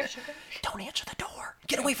like, do we have sugar? Don't answer the door.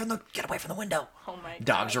 Get away from the window. Oh my god.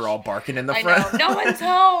 Dogs are all barking in the I front. know. No one's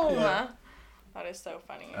home. Yeah. That is so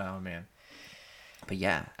funny. Oh man. But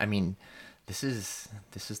yeah, I mean, this is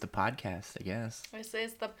the podcast, I guess. This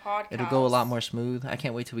is the podcast. It'll go a lot more smooth. I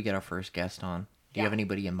can't wait till we get our first guest on. Do you have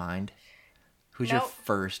anybody in mind? Who's your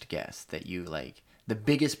first guest that you like? The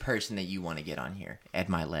biggest person that you want to get on here? Ed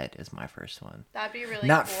Milet is my first one. That'd be really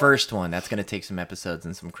Not cool. first one. That's going to take some episodes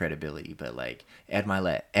and some credibility. But like Ed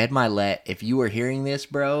Milet. Ed Milet, if you are hearing this,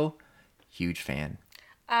 bro, huge fan.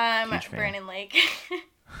 Huge fan. Brandon Lake.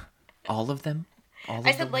 All of them?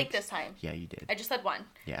 I said Lake this time. Yeah, you did. I just said one.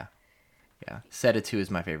 Yeah. Set It 2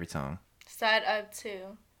 is my favorite song. Set Up 2.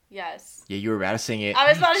 Yes. Yeah, you were about to sing it. I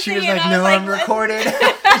was about to sing it. She was like, no, I'm recorded.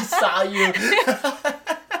 I saw you.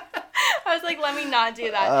 I was like, let me not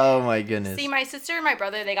do that. Oh, my goodness. See, my sister and my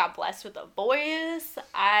brother, they got blessed with a voice.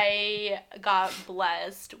 I got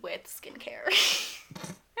blessed with skincare.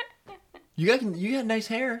 You got nice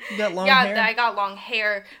hair. You got long hair. Yeah, I got long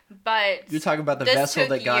hair, but... You're talking about the vessel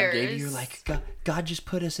that God years. gave you. You're like, God just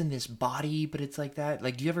put us in this body, but it's like that.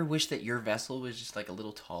 Like, do you ever wish that your vessel was just like a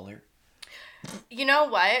little taller? You know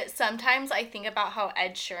what? Sometimes I think about how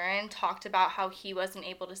Ed Sheeran talked about how he wasn't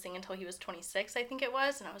able to sing until he was 26, I think it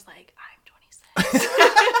was. And I was like, I'm 26.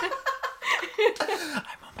 I'm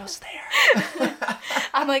almost there.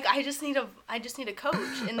 I'm like, I just need a coach,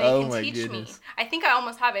 and they can teach me. I think I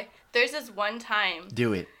almost have it. There's this one time.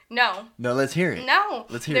 Do it. No, let's hear it. No.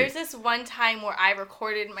 Let's hear it. There's this one time where I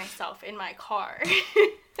recorded myself in my car.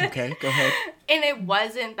 Okay, go ahead. And it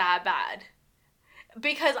wasn't that bad.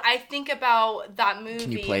 Because I think about that movie.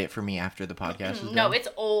 Can you play it for me after the podcast is done? No, it's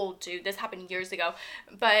old, dude. This happened years ago.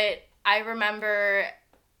 But I remember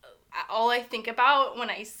all I think about when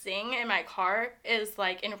I sing in my car is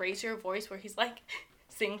like in Raise Your Voice, where he's like,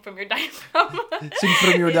 sing from your diaphragm. Sing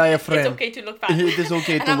from your diaphragm. It's okay to look fat. It is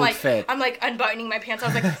okay to look fat. I'm like unbuttoning my pants. I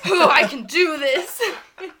was like, oh, I can do this.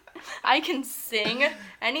 I can sing.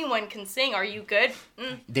 Anyone can sing. Are you good?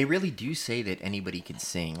 They really do say that anybody can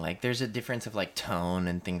sing. Like, there's a difference of like tone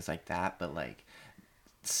and things like that, but like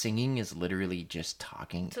singing is literally just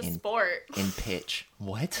talking. It's a sport. In pitch.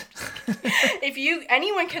 What?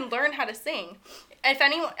 Anyone can learn how to sing. If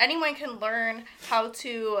anyone can learn how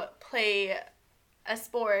to play a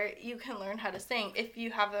sport, you can learn how to sing if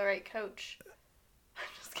you have the right coach. I'm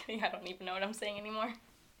just kidding. I don't even know what I'm saying anymore.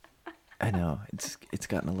 I know. It's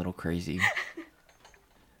gotten a little crazy.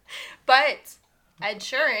 But Ed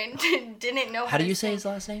Sheeran didn't know how do you sing. say his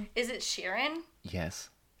last name? Is it Sheeran? Yes.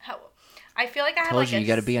 How? I feel like I have Told like you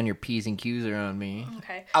got to be on your P's and Q's around me.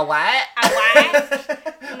 Okay. A what? A what?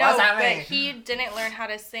 No, What's that but mean? he didn't learn how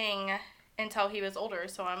to sing until he was older,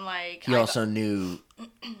 so I'm like... He also knew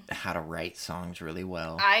how to write songs really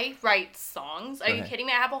well. I write songs. Are you kidding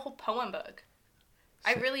me? I have a whole poem book.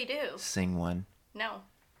 I really do. Sing one. No.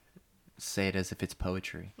 Say it as if it's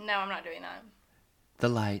poetry. No, I'm not doing that. The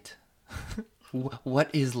light. What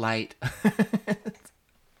is light? Yeah.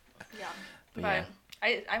 But yeah.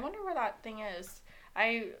 I wonder where that thing is.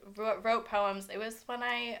 I wrote poems. It was when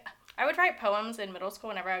I would write poems in middle school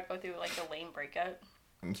whenever I would go through like the lame breakup.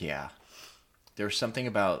 Yeah. There was something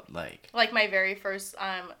about like my very first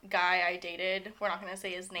guy I dated. We're not going to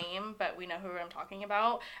say his name, but we know who I'm talking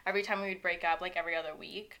about. Every time we would break up, like every other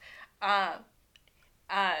week,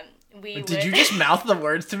 Did you just mouth the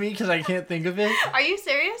words to me because I can't think of it? Are you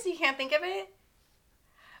serious? You can't think of it?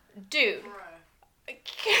 Dude.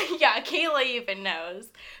 Yeah, Kayla even knows.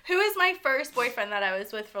 Who is my first boyfriend that I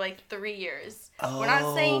was with for like 3 years? We're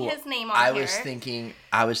not saying his name on here.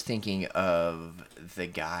 I was thinking of the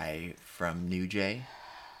guy from New Jay.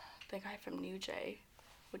 The guy from New Jay.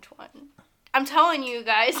 Which one? I'm telling you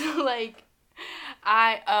guys, like,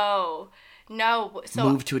 no. So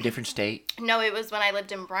moved to a different state? No, it was when I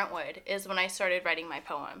lived in Brentwood is when I started writing my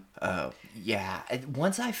poem. Oh, yeah.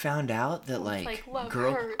 Once I found out that, like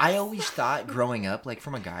girl, hurts. I always thought growing up, like,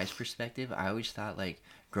 from a guy's perspective, I always thought, like,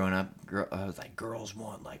 growing up, I was like, girls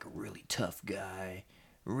want, like, a really tough guy.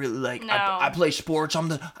 Really, like, no. I play sports. I'm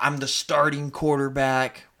the starting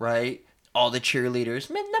quarterback, right? All the cheerleaders,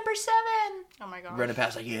 number 7. Oh, my God. Running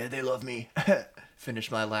past, like, yeah, they love me.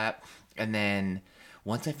 Finish my lap. And then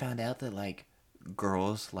once I found out that, like,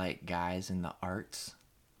 girls like guys in the artists,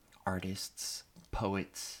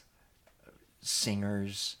 poets,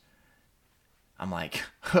 singers. I'm like,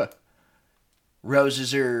 huh,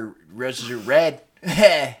 roses are red,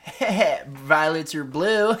 violets are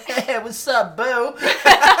blue. What's up, boo?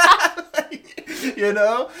 You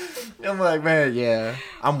know? I'm like, man, yeah,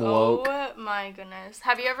 I'm woke. Oh my goodness.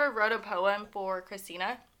 Have you ever wrote a poem for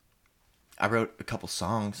Christina? I wrote a couple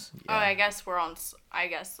songs. Yeah. Oh, I guess we're on. I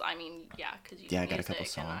mean, yeah, because you. Yeah, I got a couple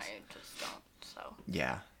songs. And I just don't. So.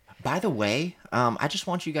 Yeah. By the way, I just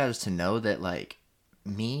want you guys to know that like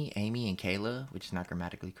me, Amy, and Kayla, which is not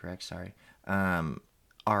grammatically correct, sorry, we're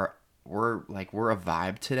a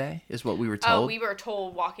vibe today, is what we were told. Oh, we were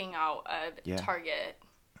told walking out of Target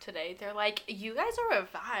today. They're like, you guys are a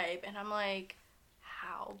vibe, and I'm like,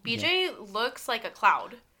 how? BJ looks like a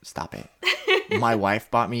cloud. Stop it. My wife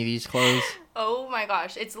bought me these clothes. Oh my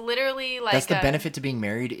gosh. It's literally like that's the benefit to being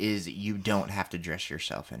married is you don't have to dress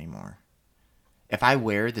yourself anymore. If I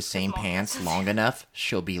wear the same pants long enough,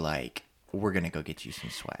 she'll be like, we're going to go get you some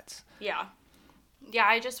sweats. Yeah. Yeah,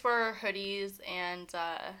 I just wear hoodies and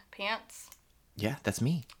pants. Yeah, that's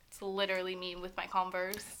me. It's literally me with my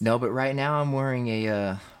Converse. No, but right now I'm wearing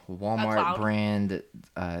a Walmart brand.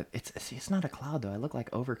 It's not a cloud though. I look like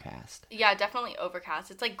Overcast. Yeah, definitely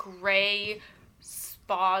Overcast. It's like gray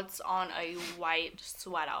spots on a white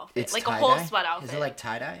sweat outfit. It's like tie-dye? A whole sweat outfit. Is it like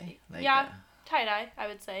tie-dye? Yeah, tie-dye, I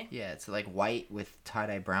would say. Yeah, it's like white with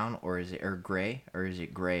tie-dye brown, or is it gray, or is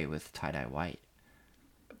it gray with tie-dye white?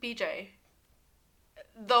 BJ,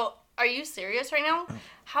 though, are you serious right now?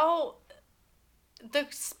 How the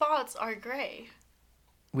spots are gray?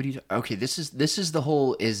 What do you? Okay, this is the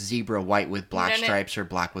whole is zebra white with black stripes or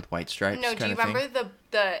black with white stripes? No, do you remember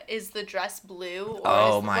is the dress blue?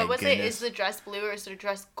 Or what was it? Is the dress blue or is the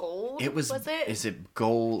dress gold? Was it? Is it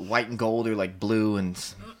gold, white and gold, or like blue and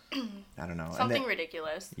I don't know. Something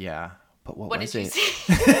ridiculous. Yeah, but what was did it? You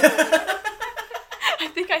see? I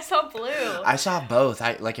think I saw blue. I saw both. If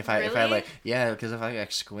I like because if I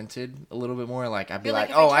like squinted a little bit more, like I'd be like,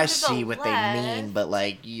 oh, I see what they mean, but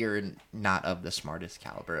like you're not of the smartest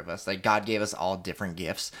caliber of us. Like God gave us all different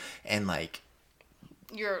gifts, and like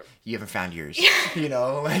you haven't found yours. You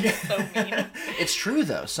know, like so mean. It's true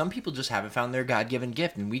though. Some people just haven't found their God-given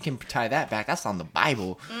gift, and we can tie that back. That's on the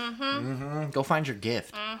Bible. Go find your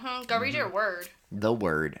gift. Go read your word. The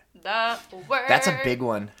word. The word. That's a big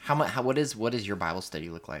one. What does your Bible study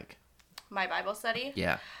look like? My Bible study?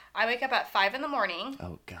 Yeah. I wake up at 5 in the morning.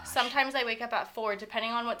 Oh, gosh. Sometimes I wake up at 4,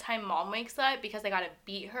 depending on what time Mom wakes up, because I got to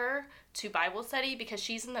beat her to Bible study because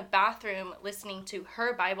she's in the bathroom listening to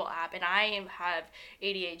her Bible app, and I have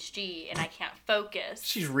ADHD, and I can't focus.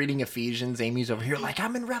 She's reading Ephesians. Amy's over here like,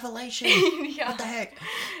 I'm in Revelation. Yeah. What the heck?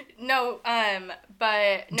 No,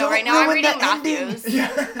 but no, Don't right now I'm reading ending. Matthews.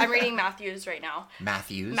 Yeah. I'm reading Matthews right now.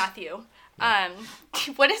 Matthew. Yeah.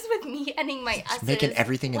 What is with me ending my S's? Making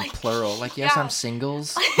everything in plural. Like, yes, I'm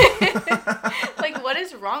singles. Like, what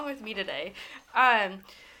is wrong with me today?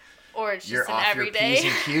 Or it's just an everyday.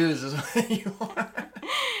 You're off your P's and Q's is what you are.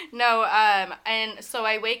 No, and so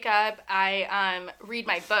I wake up, I read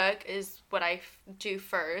my book is what I do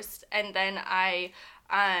first, and then I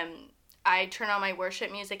turn on my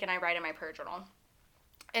worship music and I write in my prayer journal.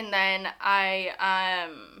 And then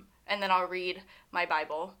I'll read my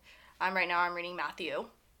Bible. Right now I'm reading Matthew.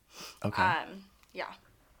 Okay. Yeah.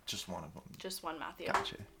 Just one of them. Just one Matthew.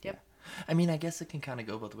 Gotcha. Yep. Yeah. I mean, I guess it can kind of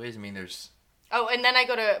go both ways. I mean, there's... Oh, and then I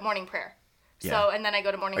go to morning prayer. Yeah. So, and then I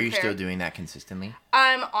go to morning prayer. Are you still doing that consistently?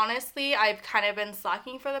 Honestly, I've kind of been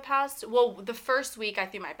slacking for the first week I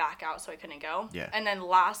threw my back out, so I couldn't go. Yeah. And then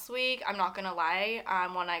last week, I'm not going to lie,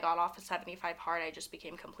 when I got off of 75 hard, I just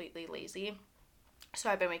became completely lazy. So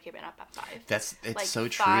I've been waking up at 5. It's like so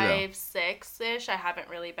true, 5, 6-ish. I haven't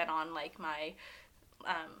really been on, like, my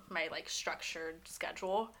like, structured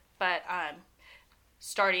schedule. But,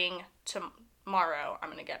 starting tomorrow, I'm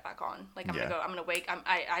gonna get back on. Like, I'm gonna wake.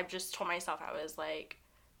 I've just told myself, I was like,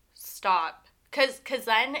 stop. Cause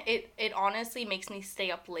then it honestly makes me stay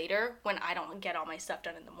up later when I don't get all my stuff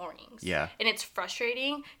done in the mornings. Yeah. And it's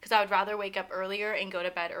frustrating because I would rather wake up earlier and go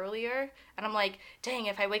to bed earlier. And I'm like, dang,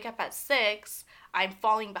 if I wake up at 6, I'm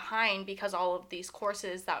falling behind because all of these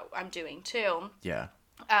courses that I'm doing too. Yeah.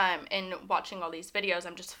 And watching all these videos,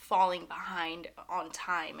 I'm just falling behind on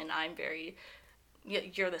time, and I'm very...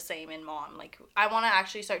 You're the same in Mom. Like, I want to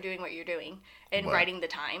actually start doing what you're doing and writing the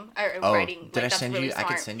time. Writing. Did like, I send really you? smart. I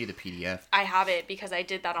could send you the PDF. I have it because I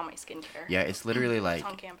did that on my skincare. Yeah, it's literally like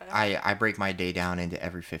on Canva. I break my day down into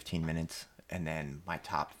every 15 minutes, and then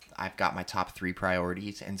I've got my top 3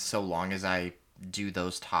 priorities, and so long as I do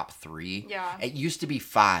those top 3, yeah, it used to be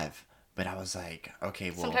 5, But I was like,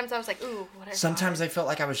 okay, well. Sometimes I was like, ooh, whatever. Sometimes I felt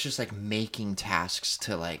like I was just like making tasks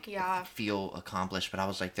to like feel accomplished. But I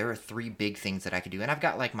was like, there are 3 big things that I could do. And I've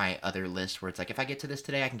got like my other list where it's like, if I get to this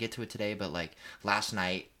today, I can get to it today. But like last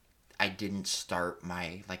night, I didn't start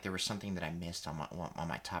my, like there was something that I missed on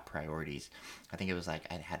my top priorities. I think it was like,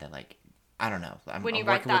 I had to like, I don't know. I'm when you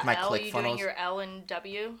write that L, you doing your L and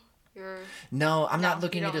W? No, I'm not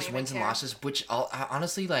looking at just wins and losses, which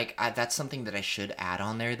honestly, like, that's something that I should add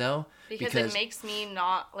on there, though. Because it makes me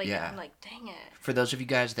not, like, I'm like, dang it. For those of you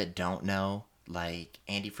guys that don't know, like,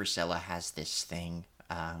 Andy Frisella has this thing,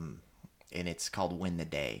 and it's called Win the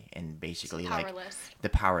Day, and basically, like, the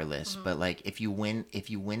power list. Mm-hmm. But, like, if you win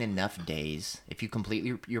enough days, if you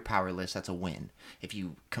complete your power list, that's a win. If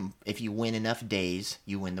you win enough days,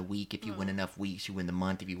 you win the week. If you win enough weeks, you win the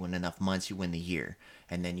month. If you win enough months, you win the year.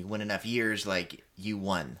 And then you win enough years, like, you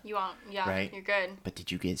won. You won, yeah, right? You're good. But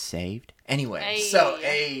did you get saved? Anyway,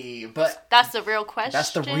 but... That's the real question.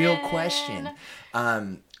 That's the real question.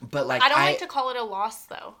 But, like, I don't like to call it a loss,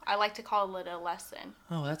 though. I like to call it a lesson.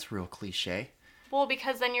 Oh, that's real cliche. Well,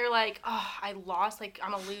 because then you're like, oh, I lost, like,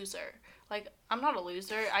 I'm a loser. Like, I'm not a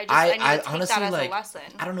loser. I need to take honestly, that as a lesson.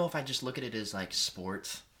 I don't know if I just look at it as, like,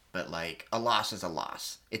 sports, but, like, a loss is a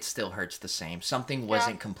loss. It still hurts the same. Something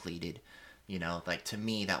wasn't completed. You know, like, to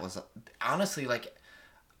me, that was, honestly, like,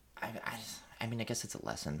 I mean, I guess it's a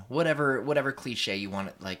lesson. Whatever cliche you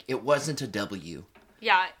want, like, it wasn't a W.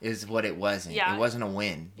 Yeah. Is what it wasn't. Yeah. It wasn't a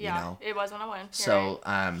win, you know? It wasn't a win. So,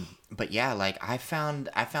 but yeah, like, I found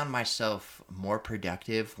myself more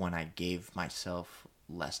productive when I gave myself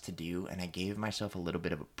less to do, and I gave myself a little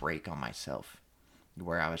bit of a break on myself,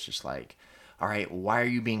 where I was just like, all right, why are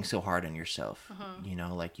you being so hard on yourself? Mm-hmm. You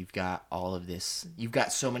know, like, you've got all of this, you've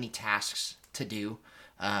got so many tasks to do.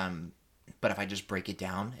 But if I just break it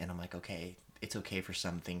down and I'm like, okay, it's okay for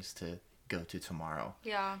some things to go to tomorrow.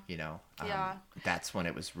 Yeah. You know, that's when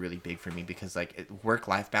it was really big for me, because like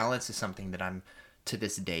work-life balance is something that I'm to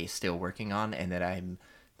this day still working on, and that I'm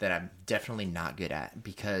definitely not good at,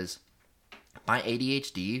 because my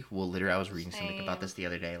ADHD will literally, I was reading something about this the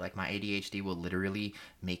other day, like my ADHD will literally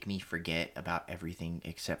make me forget about everything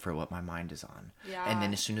except for what my mind is on. Yeah. And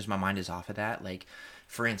then as soon as my mind is off of that, like,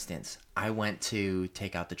 for instance, I went to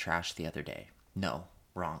take out the trash the other day. No,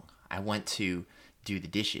 wrong. I went to do the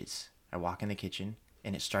dishes. I walk in the kitchen,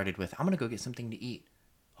 and it started with, I'm going to go get something to eat.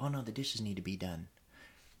 Oh no, the dishes need to be done.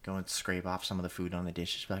 Go and scrape off some of the food on the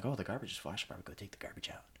dishes. Be like, oh, the garbage is full. I should probably go take the garbage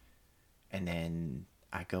out. And then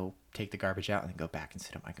I go take the garbage out and then go back and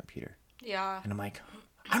sit at my computer. Yeah. And I'm like,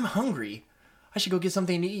 I'm hungry. I should go get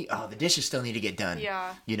something to eat. Oh, the dishes still need to get done.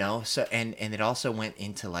 Yeah. You know? So, and it also went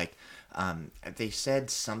into like, they said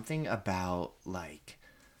something about like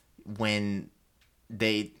when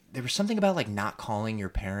there was something about like not calling your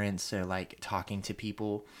parents or like talking to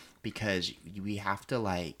people, because we have to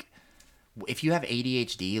like, if you have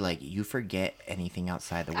ADHD, like, you forget anything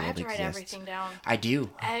outside the world exists. I have to write everything down. I do.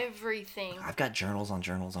 Everything. I've got journals on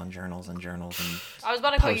journals on journals and journals and I was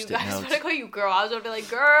about to call you. I was about to call you girl. I was about to be like,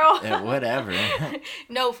 girl. Yeah, whatever.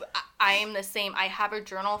 No, I am the same. I have a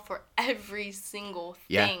journal for every single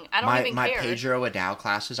thing. I don't even care. My Pedro Adao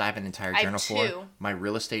classes, I have an entire journal for. My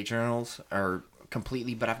real estate journals are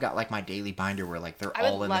completely, but I've got like my daily binder where like they're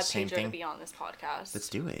all in the same thing. I would love Pedro to be on this podcast. Let's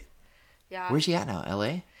do it. Yeah. Where's he at now?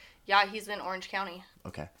 LA? Yeah, he's in Orange County.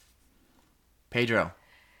 Okay. Pedro,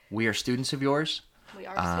 we are students of yours. We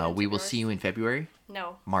are students we will see you in February?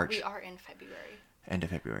 No. March. We are in February. End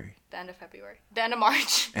of February. The end of February. The end of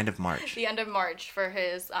March. End of March. The end of March for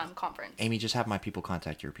his conference. Amy, just have my people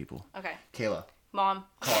contact your people. Okay. Kayla. Mom.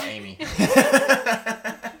 Call Amy.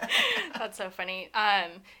 That's so funny.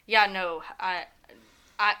 Yeah, no.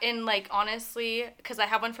 And like, honestly, because I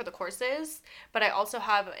have one for the courses, but I also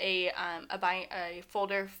have a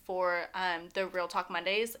folder for the Real Talk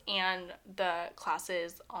Mondays and the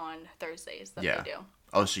classes on Thursdays that they do.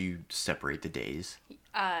 Oh, so you separate the days?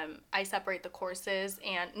 I separate the courses,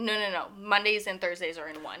 and no. Mondays and Thursdays are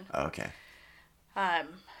in one. Oh, okay.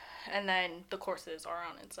 And then the courses are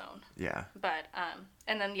on its own. Yeah. But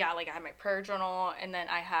and then like I have my prayer journal, and then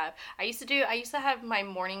I used to have my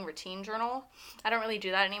morning routine journal. I don't really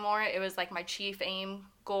do that anymore. It was like my chief aim,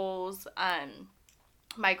 goals,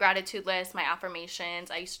 my gratitude list, my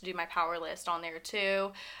affirmations. I used to do my power list on there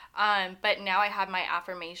too. But now I have my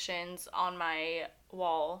affirmations on my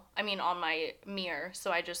wall. I mean on my mirror,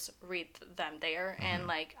 so I just read them there. Mm-hmm. And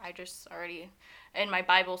like I just already. In my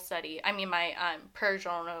Bible study, my prayer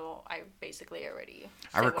journal, I basically already.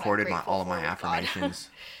 I recorded all of my affirmations.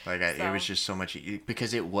 Like it was just so much,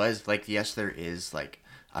 because it was like, yes, there is like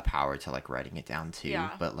a power to like writing it down too. Yeah.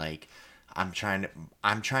 But like, I'm trying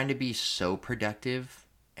to be so productive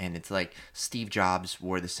and it's like Steve Jobs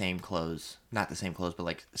wore the same clothes, not the same clothes, but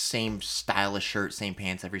like same style of shirt, same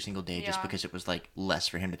pants every single day, just because it was like less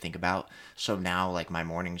for him to think about. So now like my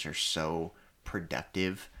mornings are so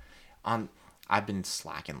productive. I've been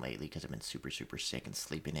slacking lately because I've been super sick and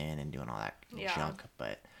sleeping in and doing all that junk,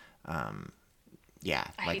 but yeah,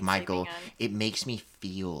 like my goal, it makes me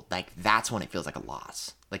feel like that's when it feels like a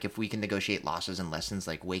loss. Like if we can negotiate losses and lessons,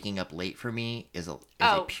 like waking up late for me is a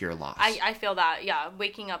pure loss. I feel that. Yeah.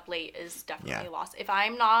 Waking up late is definitely a loss. If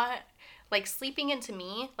I'm not like sleeping into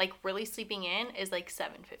me, like really sleeping in is like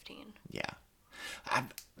 7:15. Yeah.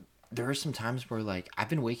 There are some times where like I've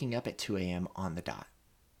been waking up at 2 a.m. on the dot.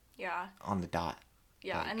 Yeah. On the dot.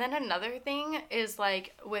 Yeah, like, and then another thing is,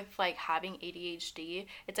 like, with, like, having ADHD,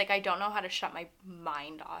 it's, like, I don't know how to shut my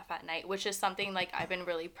mind off at night, which is something, like, I've been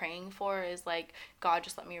really praying for is, like, God,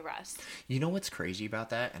 just let me rest. You know what's crazy about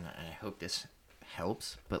that? And I hope this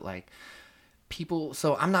helps, but, like, people...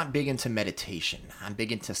 So, I'm not big into meditation. I'm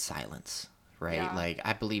big into silence, right? Yeah. Like,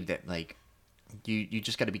 I believe that, like, you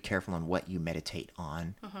just got to be careful on what you meditate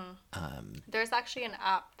on. Mm-hmm. There's actually an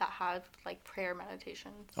app that has, like, prayer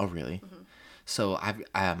meditations. Oh, really? Mm-hmm. So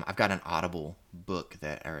I've got an Audible book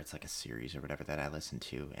or it's like a series or whatever that I listen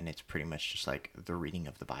to, and it's pretty much just like the reading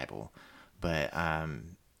of the Bible. But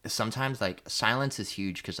sometimes like silence is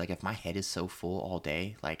huge because like if my head is so full all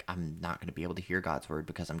day, like I'm not going to be able to hear God's word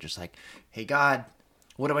because I'm just like, hey God,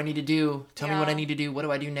 what do I need to do? Tell me what I need to do. What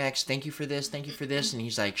do I do next? Thank you for this. Thank you for this. And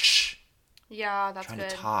he's like, shh. Yeah, that's trying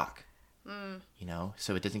good. to talk. You know,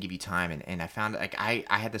 so it doesn't give you time. And I found like I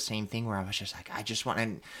had the same thing where I was just like, I just want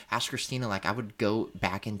to ask Christina, like I would go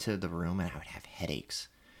back into the room and I would have headaches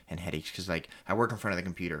because like I work in front of the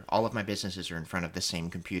computer. All of my businesses are in front of the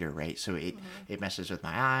same computer, right? So it messes with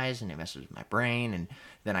my eyes and it messes with my brain. And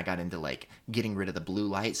then I got into like getting rid of the blue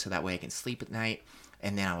light so that way I can sleep at night.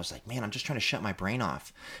 And then I was like, man, I'm just trying to shut my brain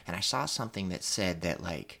off. And I saw something that said that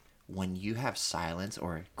like when you have silence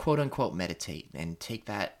or quote unquote meditate, and take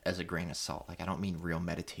that as a grain of salt. Like I don't mean real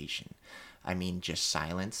meditation. I mean just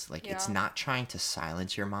silence. Like it's not trying to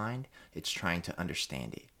silence your mind. It's trying to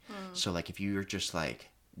understand it. So like if you're just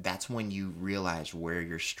like, that's when you realize where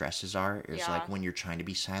your stresses are. Is like when you're trying to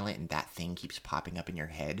be silent and that thing keeps popping up in your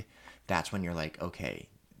head. That's when you're like, okay,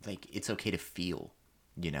 like it's okay to feel.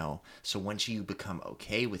 You know, so once you become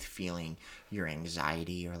okay with feeling your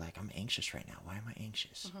anxiety or like I'm anxious right now, why am I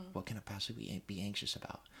anxious? What can I possibly be anxious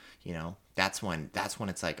about? You know, that's when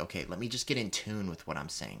it's like, okay, let me just get in tune with what I'm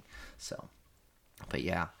saying. So, but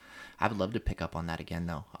yeah, I would love to pick up on that again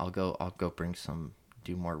though. I'll go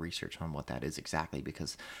do more research on what that is exactly,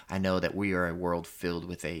 because I know that we are a world filled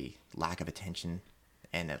with a lack of attention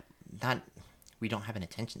and we don't have an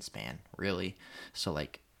attention span really. So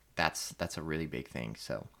like, that's a really big thing.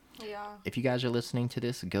 So if you guys are listening to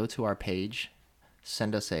this, go to our page,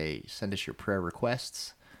 send us your prayer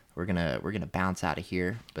requests. We're gonna bounce out of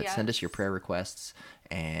here, but send us your prayer requests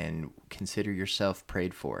and consider yourself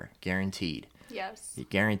prayed for, guaranteed. Yes,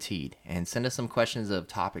 guaranteed. And send us some questions of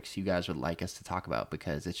topics you guys would like us to talk about,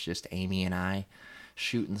 because it's just Amy and I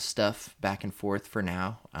shooting stuff back and forth for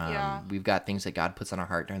now. We've got things that God puts on our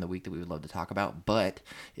heart during the week that we would love to talk about, but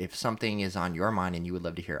if something is on your mind and you would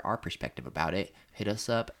love to hear our perspective about it, hit us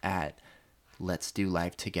up at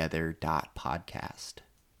letsdolifetogether.podcast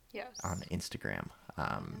on Instagram.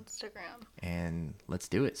 And let's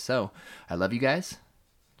do it. So I love you guys.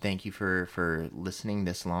 Thank you for listening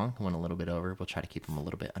this long. I went a little bit over. We'll try to keep them a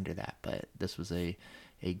little bit under that, but this was a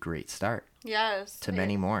great start. Yes. To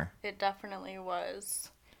many more. It definitely was.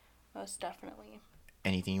 Most definitely.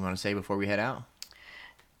 Anything you want to say before we head out?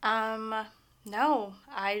 No.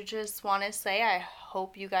 I just want to say I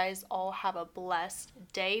hope you guys all have a blessed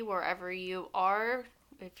day wherever you are.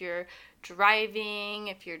 If you're driving,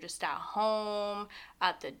 if you're just at home,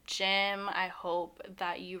 at the gym, I hope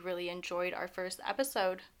that you really enjoyed our first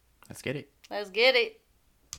episode. Let's get it. Let's get it.